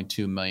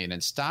 $1.2 million in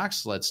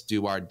stocks. Let's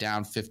do our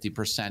down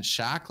 50%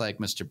 shock like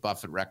Mr.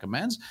 Buffett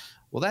recommends.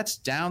 Well, that's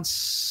down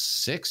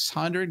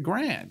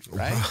 $600,000,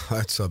 right? Wow,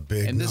 that's a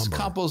big And this number.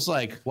 Couple's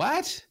like,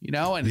 what?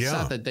 And it's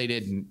not that they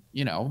didn't,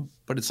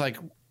 but it's like,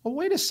 well,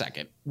 wait a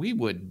second. We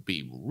would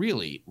be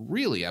really,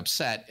 really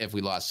upset if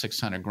we lost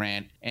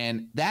 $600,000.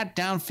 And that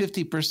down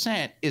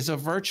 50% is a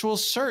virtual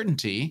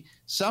certainty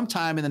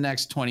sometime in the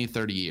next 20,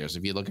 30 years,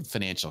 if you look at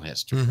financial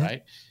history,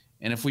 right?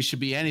 And if we should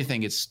be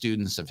anything, it's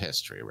students of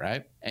history,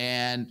 right?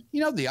 And,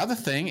 the other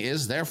thing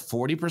is they're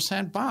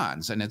 40%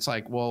 bonds. And it's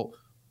like, well,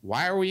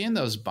 why are we in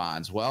those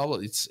bonds? Well,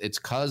 it's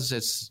because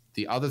it's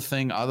the other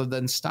thing other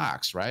than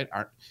stocks, right?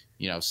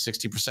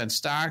 60%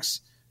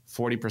 stocks,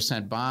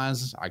 40%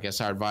 bonds. I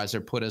guess our advisor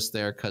put us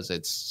there because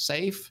it's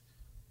safe.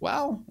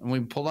 Well, when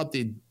we pull up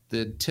the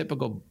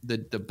typical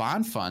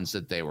bond funds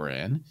that they were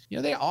in,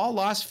 they all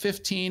lost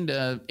 15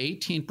 to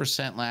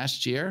 18%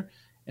 last year.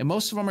 And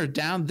most of them are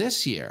down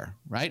this year,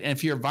 right? And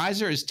if your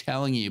advisor is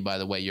telling you, by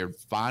the way, your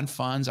bond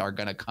funds are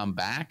going to come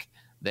back,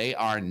 they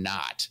are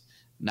not.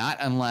 Not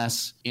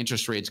unless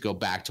interest rates go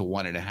back to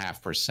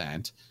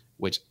 1.5%,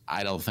 which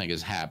I don't think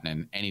is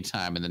happening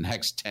anytime in the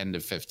next 10 to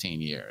 15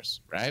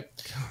 years, right?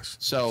 Gosh,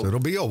 so it'll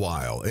be a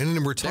while. And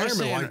in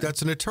retirement,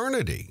 that's an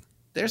eternity.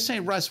 They're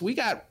saying, Russ,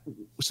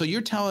 so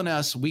you're telling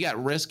us we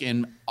got risk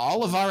in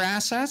all of our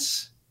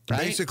assets?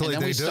 Right? Basically,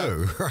 they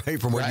do, right?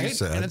 From what you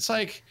said. And it's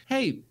like,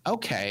 hey,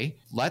 okay,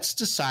 let's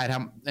decide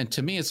how. And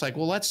to me, it's like,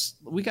 well,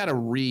 we got to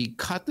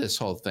recut this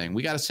whole thing.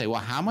 We got to say,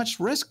 well, how much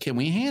risk can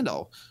we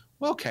handle?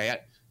 Well, okay,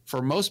 for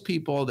most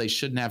people, they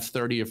shouldn't have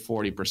 30 or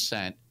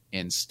 40%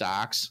 in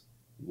stocks.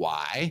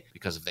 Why?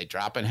 Because if they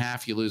drop in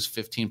half, you lose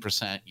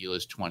 15%, you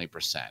lose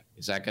 20%.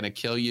 Is that going to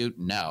kill you?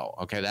 No.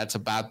 Okay, that's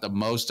about the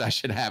most I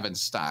should have in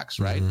stocks,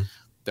 right?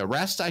 The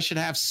rest I should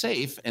have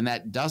safe, and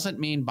that doesn't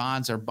mean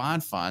bonds or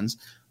bond funds.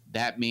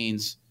 That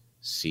means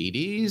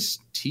CDs,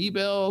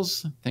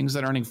 T-bills, things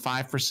that are earning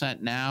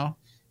 5% now.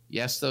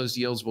 Yes, those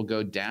yields will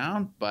go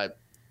down, but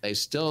they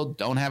still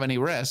don't have any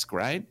risk,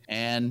 right?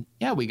 And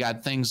yeah, we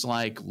got things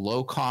like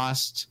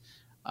low-cost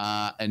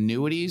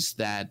annuities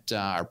that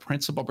are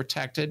principal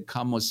protected,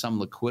 come with some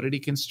liquidity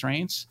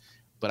constraints,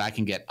 but I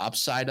can get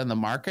upside on the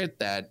market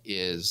that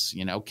is,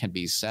 can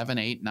be 7,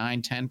 8,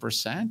 9,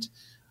 10%.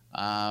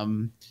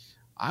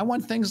 I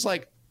want things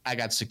like, I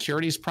got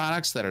securities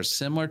products that are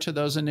similar to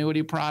those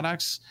annuity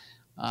products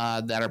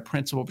that are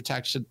principal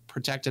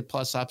protected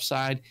plus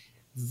upside.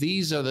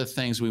 These are the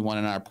things we want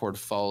in our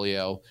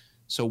portfolio.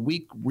 So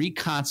we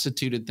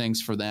reconstituted things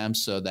for them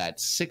so that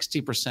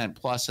 60%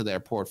 plus of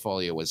their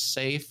portfolio was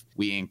safe.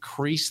 We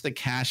increased the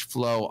cash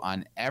flow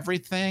on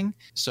everything.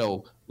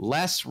 So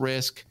less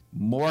risk,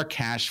 more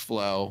cash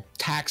flow,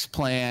 tax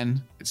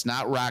plan. It's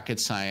not rocket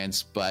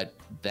science, but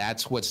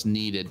that's what's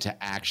needed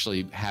to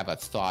actually have a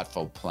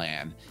thoughtful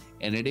plan.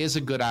 And it is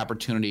a good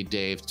opportunity,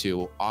 Dave,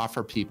 to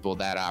offer people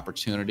that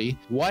opportunity.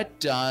 What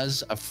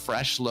does a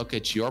fresh look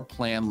at your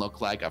plan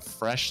look like? A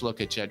fresh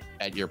look at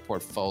your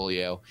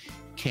portfolio?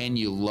 Can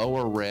you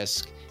lower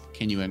risk?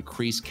 Can you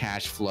increase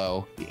cash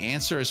flow? The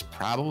answer is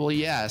probably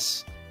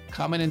yes.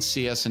 Come in and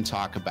see us and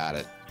talk about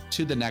it.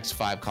 To the next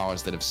 5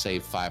 callers that have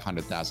saved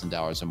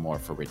 $500,000 or more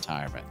for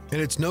retirement. And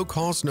it's no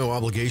cost, no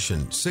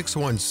obligation.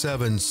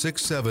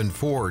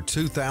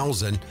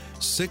 617-674-2000,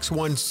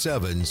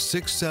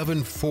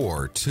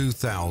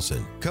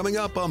 617-674-2000. Coming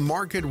up, a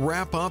market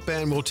wrap-up,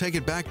 and we'll take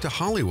it back to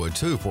Hollywood,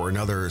 too, for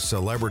another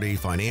celebrity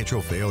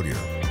financial failure.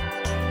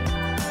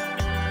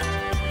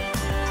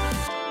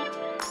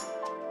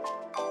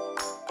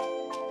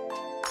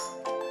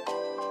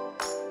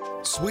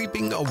 Sweep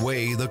keeping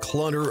away the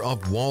clutter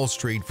of Wall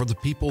Street for the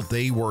people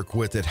they work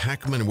with at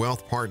Hackman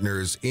Wealth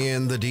Partners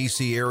in the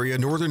D.C. area,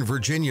 Northern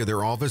Virginia,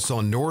 their office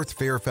on North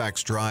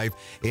Fairfax Drive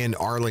in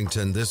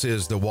Arlington. This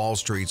is the Wall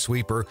Street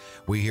Sweeper.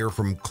 We hear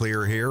from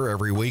Clear here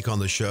every week on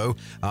the show,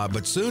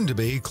 but soon to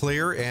be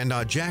Clear and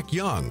Jack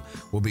Young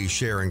will be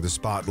sharing the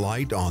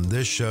spotlight on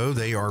this show.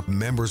 They are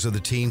members of the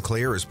team.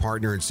 Clear is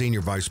partner and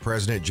senior vice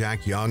president.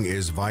 Jack Young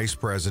is vice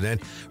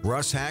president.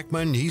 Russ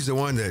Hackman, he's the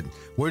one that,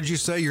 what did you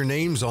say, your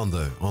name's on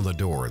the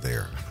door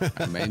there?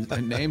 I mean,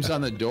 the name's on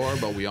the door,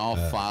 but we all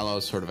follow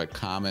sort of a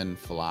common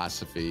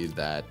philosophy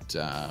that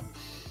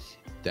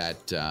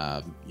I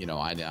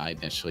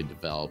initially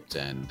developed,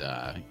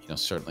 and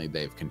certainly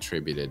they've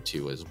contributed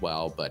to as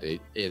well. But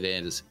it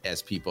is,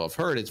 as people have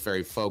heard, it's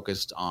very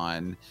focused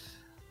on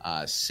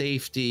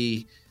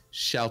safety,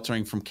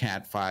 sheltering from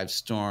Cat 5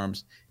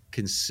 storms,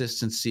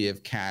 consistency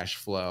of cash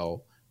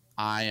flow,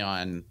 eye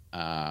on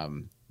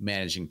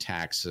managing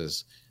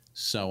taxes,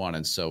 so on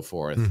and so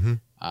forth.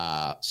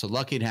 So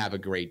lucky to have a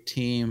great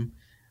team.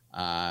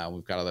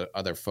 We've got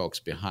other folks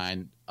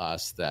behind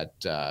us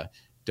that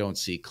don't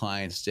see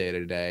clients day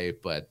to day,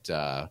 but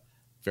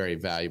very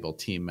valuable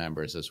team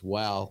members as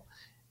well.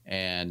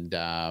 And,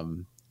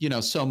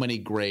 so many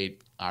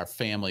great, our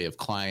family of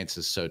clients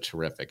is so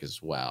terrific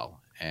as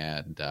well.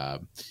 And,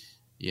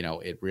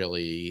 it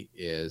really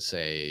is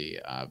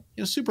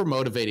super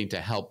motivating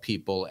to help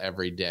people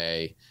every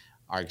day,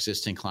 our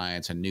existing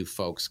clients and new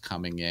folks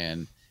coming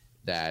in.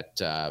 That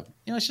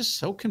it's just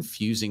so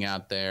confusing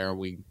out there.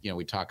 We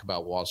talk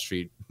about Wall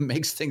Street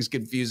makes things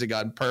confusing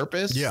on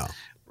purpose. Yeah.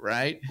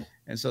 Right.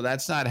 And so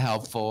that's not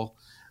helpful.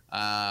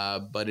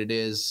 But it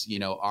is,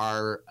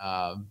 our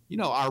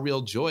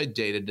real joy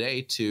day to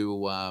day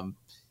to,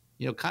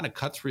 kind of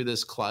cut through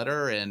this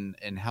clutter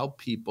and help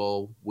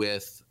people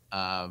with,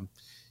 one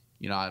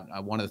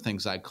of the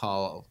things I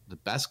call the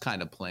best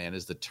kind of plan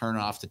is the turn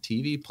off the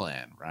TV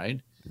plan.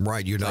 Right.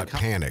 Right. You're not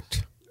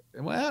panicked.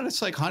 Well,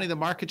 it's like, honey, the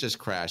market just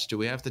crashed. Do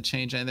we have to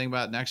change anything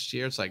about next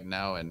year? It's like,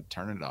 no, and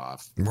turn it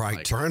off. Right,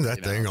 like, turn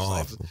that thing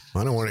off.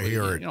 I don't want to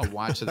hear it.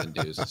 Watching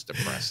the news is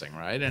depressing,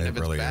 right? And if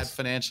it's bad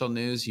financial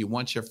news, you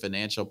want your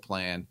financial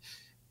plan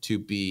to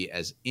be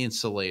as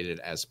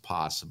insulated as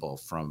possible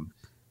from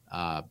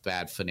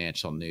bad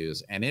financial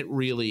news. And it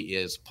really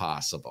is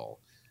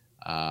possible.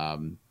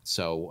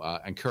 So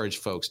encourage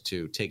folks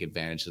to take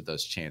advantage of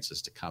those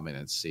chances to come in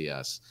and see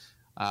us.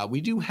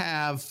 We do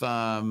have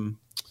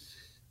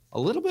a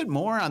little bit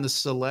more on the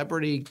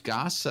celebrity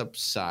gossip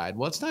side.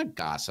 Well, it's not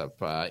gossip.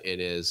 It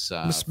is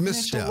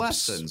missteps.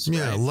 Lessons.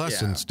 Yeah, right?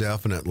 lessons,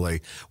 definitely.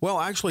 Well,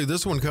 actually,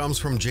 this one comes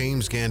from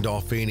James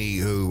Gandolfini,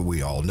 who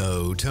we all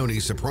know, Tony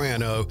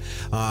Soprano.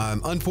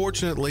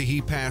 Unfortunately,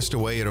 he passed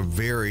away at a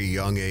very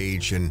young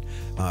age,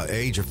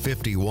 age of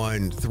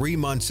 51. 3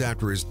 months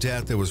after his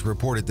death, it was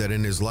reported that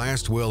in his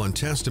last will and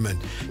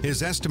testament,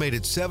 his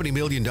estimated $70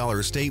 million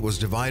estate was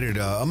divided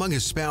among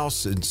his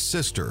spouse and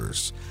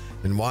sisters.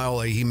 And while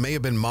he may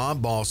have been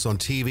mob boss on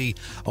TV,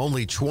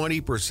 only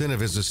 20% of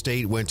his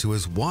estate went to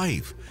his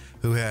wife,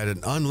 who had an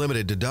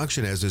unlimited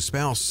deduction as his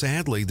spouse.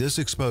 Sadly, this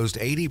exposed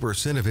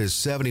 80% of his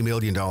 $70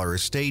 million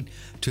estate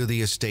to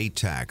the estate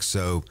tax.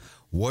 So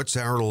what's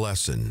our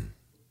lesson?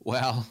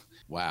 Well,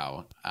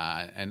 wow.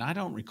 And I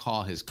don't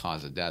recall his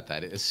cause of death.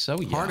 That is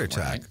so young. Heart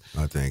attack,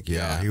 right? I think.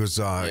 Yeah. He was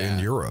in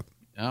Europe.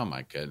 Oh,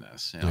 my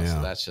goodness.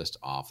 So that's just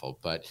awful.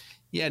 But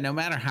yeah, no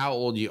matter how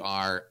old you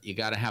are, you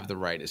got to have the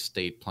right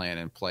estate plan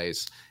in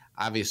place.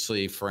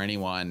 Obviously, for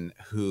anyone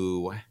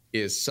who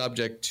is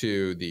subject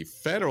to the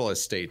federal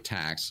estate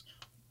tax,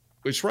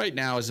 which right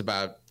now is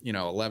about,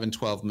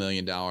 $11-12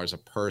 million a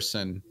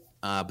person.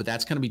 But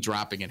that's going to be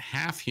dropping in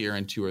half here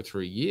in 2 or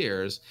 3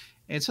 years.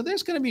 And so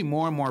there's going to be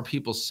more and more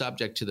people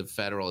subject to the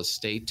federal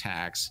estate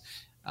tax.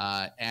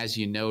 As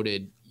you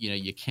noted,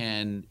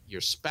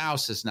 your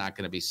spouse is not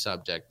going to be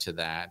subject to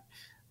that.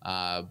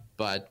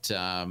 But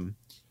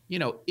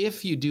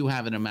if you do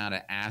have an amount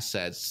of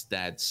assets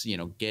that's,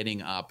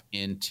 getting up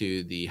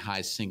into the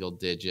high single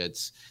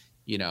digits,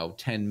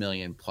 10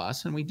 million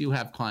plus, and we do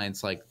have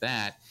clients like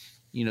that,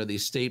 the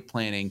estate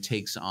planning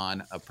takes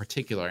on a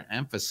particular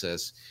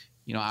emphasis.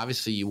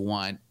 Obviously you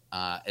want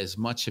as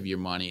much of your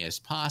money as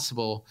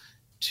possible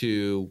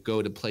to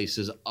go to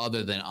places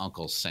other than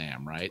Uncle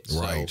Sam, right?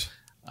 Right.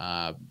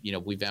 So,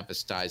 we've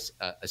emphasized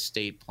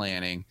estate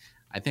planning.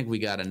 I think we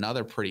got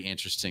another pretty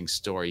interesting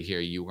story here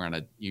you were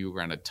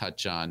gonna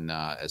touch on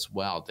as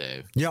well,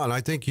 Dave. Yeah, and I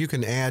think you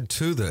can add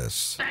to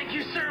this. Thank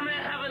you, sir. May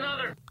I have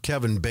another?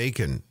 Kevin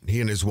Bacon, he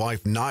and his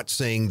wife not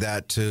saying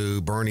that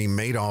to Bernie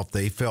Madoff.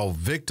 They fell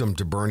victim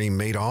to Bernie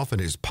Madoff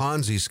and his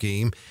Ponzi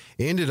scheme,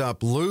 ended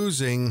up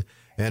losing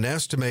an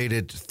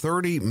estimated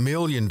 $30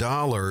 million.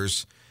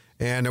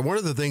 And one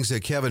of the things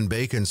that Kevin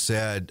Bacon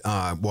said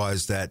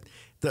was that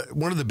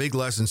one of the big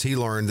lessons he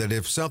learned, that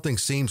if something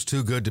seems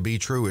too good to be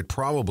true, it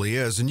probably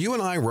is. And you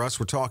and I, Russ,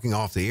 were talking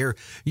off the air.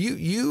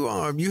 You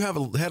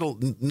have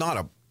had not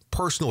a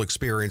personal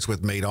experience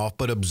with Madoff,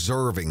 but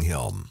observing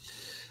him.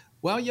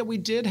 Well, yeah, we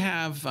did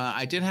have.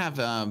 I did have,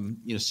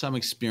 some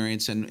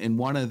experience in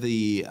one of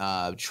the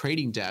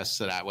trading desks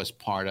that I was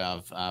part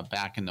of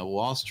back in the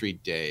Wall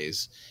Street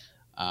days.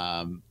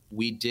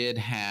 We did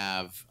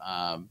have,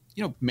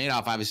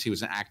 Madoff obviously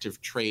was an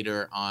active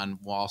trader on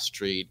Wall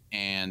Street,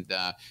 and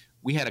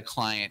we had a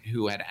client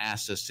who had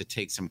asked us to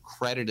take some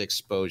credit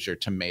exposure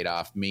to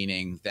Madoff,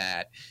 meaning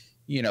that,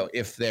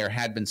 if there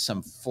had been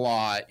some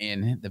flaw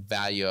in the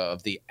value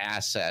of the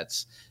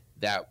assets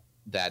that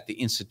the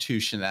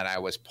institution that I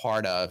was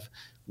part of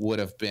would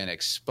have been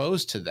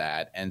exposed to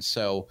that. And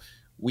so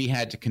we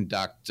had to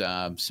conduct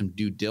some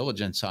due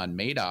diligence on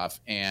Madoff.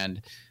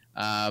 And,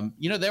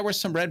 there were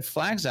some red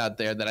flags out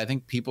there that I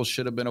think people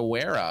should have been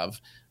aware of.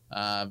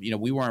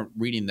 We weren't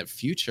reading the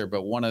future,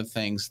 but one of the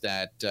things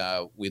that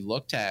we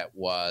looked at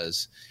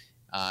was,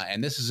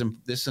 and this is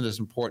an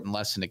important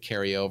lesson to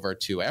carry over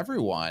to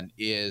everyone,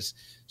 is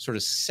sort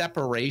of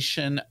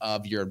separation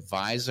of your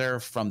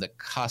advisor from the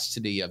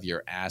custody of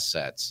your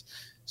assets.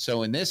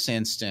 So in this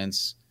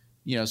instance,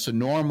 so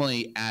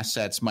normally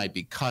assets might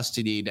be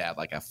custodied at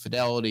like a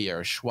Fidelity or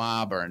a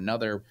Schwab or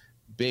another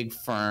big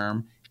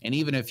firm. And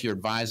even if your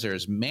advisor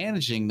is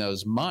managing that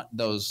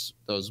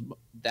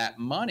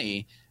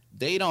money,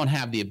 they don't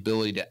have the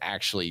ability to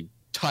actually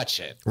touch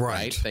it,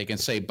 right? They can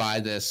say, buy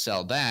this,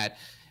 sell that,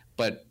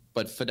 but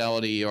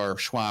Fidelity or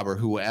Schwab or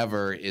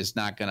whoever is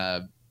not going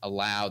to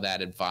allow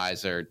that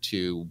advisor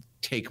to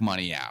take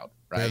money out,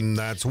 right? And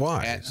that's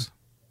wise. And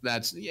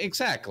that's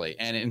exactly.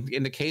 And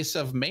in the case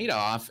of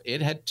Madoff,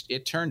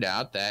 it turned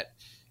out that,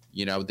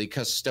 the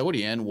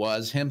custodian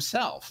was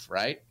himself,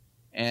 right?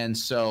 And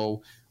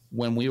so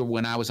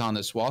when I was on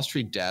this Wall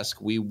Street desk,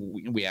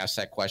 we asked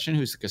that question,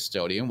 who's the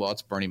custodian? Well,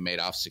 it's Bernie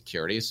Madoff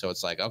Securities. So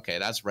it's like, okay,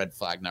 that's red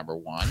flag number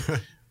one.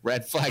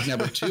 Red flag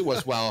number two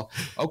was, well,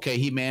 okay,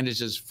 he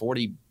manages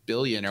 40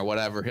 billion or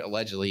whatever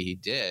allegedly he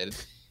did.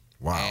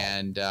 Wow.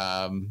 And,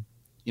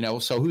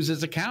 so who's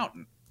his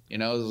accountant?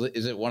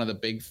 Is it one of the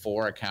big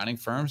four accounting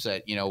firms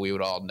that, we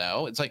would all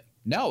know? It's like,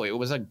 no, it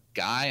was a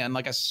guy on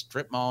like a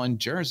strip mall in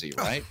Jersey,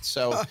 right?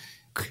 So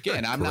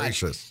again, I'm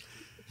gracious. not.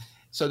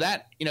 So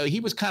that, he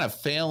was kind of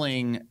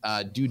failing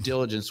due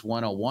diligence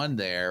 101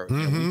 there.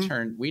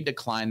 Mm-hmm. We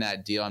declined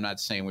that deal. I'm not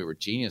saying we were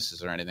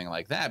geniuses or anything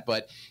like that,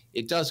 but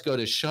it does go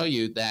to show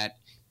you that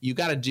you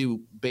got to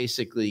do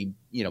basically,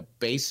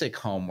 basic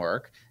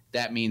homework.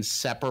 That means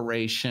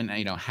separation,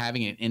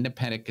 having an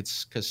independent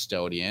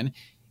custodian.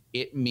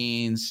 It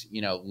means,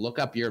 look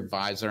up your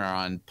advisor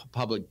on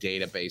public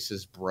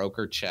databases.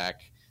 Broker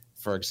Check,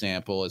 for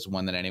example, is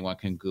one that anyone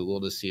can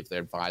Google to see if their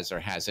advisor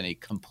has any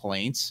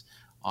complaints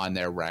on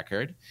their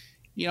record.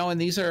 And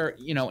these are,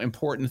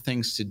 important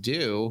things to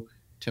do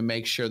to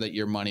make sure that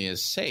your money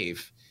is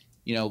safe.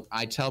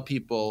 I tell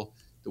people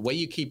the way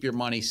you keep your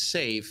money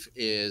safe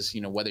is,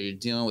 whether you're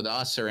dealing with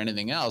us or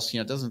anything else,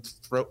 it doesn't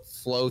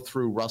flow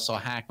through Russell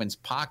Hackman's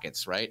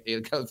pockets, right?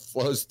 It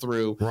flows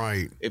through,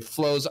 right. It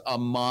flows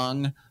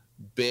among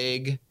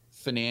big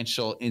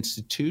financial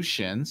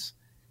institutions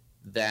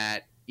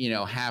that,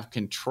 have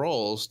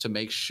controls to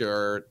make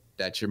sure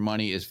that your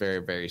money is very,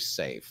 very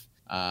safe.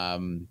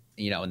 And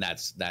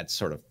that's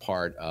sort of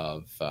part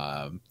of,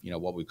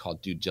 what we call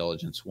due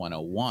diligence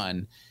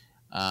 101.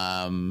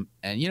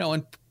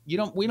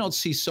 We don't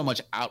see so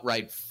much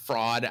outright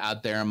fraud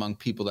out there among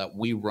people that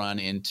we run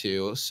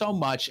into, so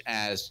much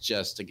as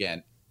just,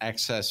 again,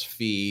 excess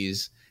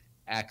fees,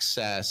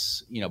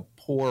 excess,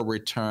 poor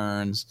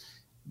returns,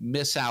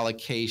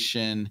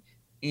 misallocation,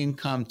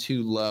 income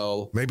too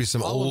low. Maybe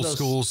some old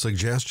school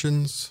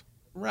suggestions.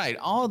 Right.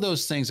 All of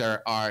those things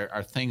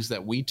are things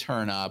that we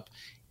turn up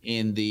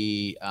in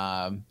the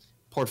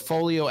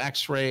portfolio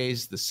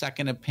x-rays, the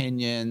second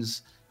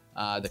opinions,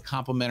 the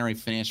complimentary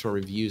financial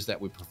reviews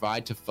that we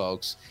provide to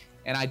folks.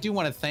 And I do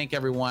want to thank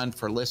everyone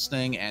for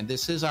listening. And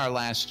this is our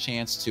last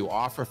chance to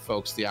offer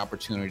folks the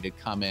opportunity to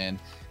come in.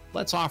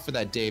 Let's offer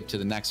that, Dave, to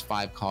the next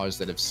 5 callers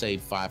that have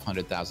saved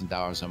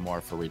 $500,000 or more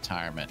for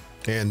retirement.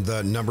 And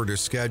the number to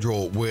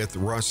schedule with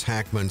Russ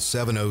Hackman,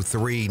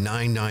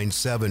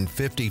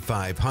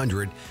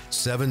 703-997-5500,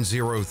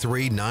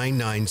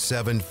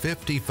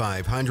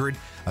 703-997-5500.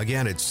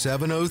 Again, it's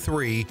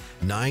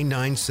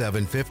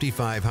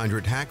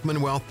 703-997-5500.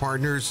 Hackman Wealth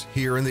Partners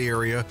here in the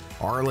area,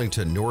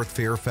 Arlington, North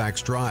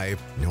Fairfax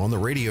Drive. And on the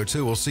radio,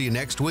 too. We'll see you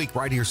next week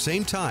right here,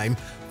 same time,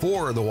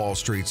 for the Wall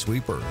Street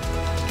Sweeper.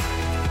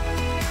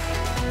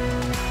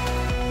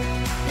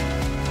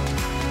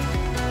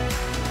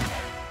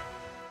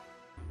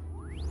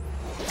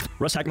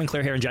 Russ Hackman,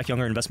 Claire Hare, and Jack Young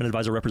are investment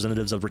advisor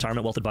representatives of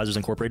Retirement Wealth Advisors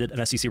Incorporated,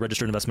 an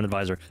SEC-registered investment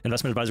advisor.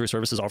 Investment advisory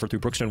services offered through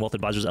Brookstone Wealth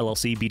Advisors,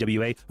 LLC,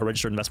 BWA, a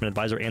registered investment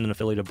advisor and an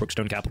affiliate of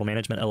Brookstone Capital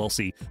Management,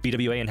 LLC.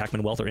 BWA and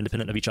Hackman Wealth are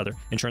independent of each other.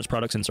 Insurance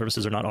products and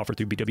services are not offered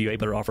through BWA,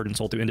 but are offered and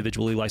sold through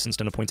individually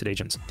licensed and appointed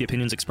agents. The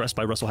opinions expressed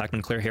by Russell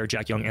Hackman, Claire Hare,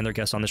 Jack Young, and their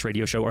guests on this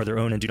radio show are their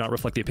own and do not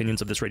reflect the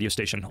opinions of this radio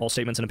station. All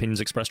statements and opinions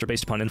expressed are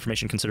based upon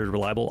information considered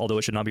reliable, although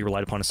it should not be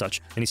relied upon as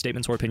such. Any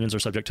statements or opinions are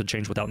subject to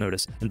change without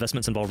notice.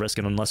 Investments involve risk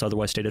and unless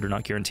otherwise stated are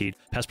not guaranteed.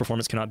 guaranteed. Past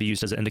performance cannot be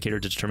used as an indicator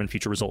to determine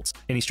future results.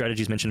 Any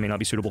strategies mentioned may not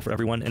be suitable for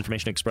everyone.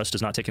 Information expressed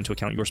does not take into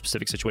account your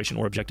specific situation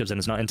or objectives and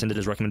is not intended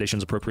as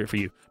recommendations appropriate for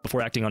you.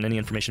 Before acting on any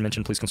information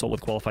mentioned, please consult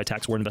with a qualified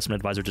tax or investment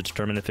advisor to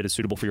determine if it is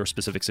suitable for your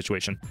specific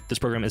situation. This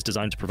program is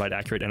designed to provide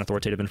accurate and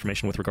authoritative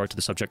information with regard to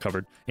the subject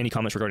covered. Any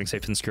comments regarding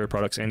safe and secure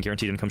products and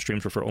guaranteed income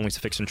streams refer only to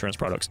fixed insurance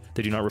products.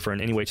 They do not refer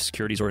in any way to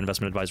securities or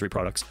investment advisory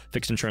products.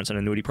 Fixed insurance and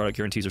annuity product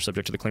guarantees are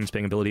subject to the claims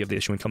paying ability of the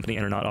issuing company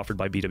and are not offered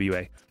by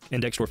BWA.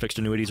 Indexed or fixed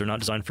annuities are not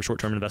designed for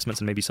short-term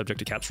investments and may be subject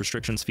to caps,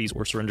 restrictions, fees,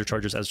 or surrender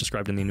charges as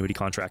described in the annuity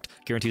contract.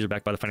 Guarantees are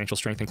backed by the financial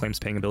strength and claims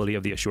paying ability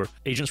of the issuer.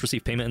 Agents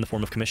receive payment in the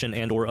form of commission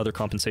and or other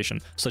compensation,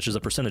 such as a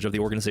percentage of the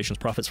organization's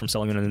profits from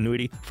selling an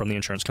annuity from the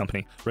insurance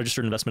company.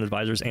 Registered investment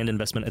advisors and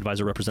investment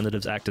advisor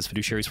representatives act as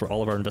fiduciaries for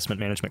all of our investment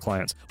management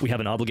clients. We have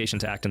an obligation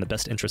to act in the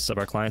best interests of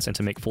our clients and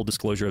to make full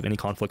disclosure of any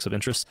conflicts of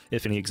interest,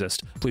 if any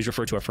exist. Please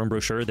refer to our firm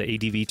brochure, the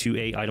ADV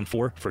 2A Item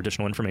 4, for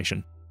additional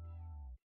information.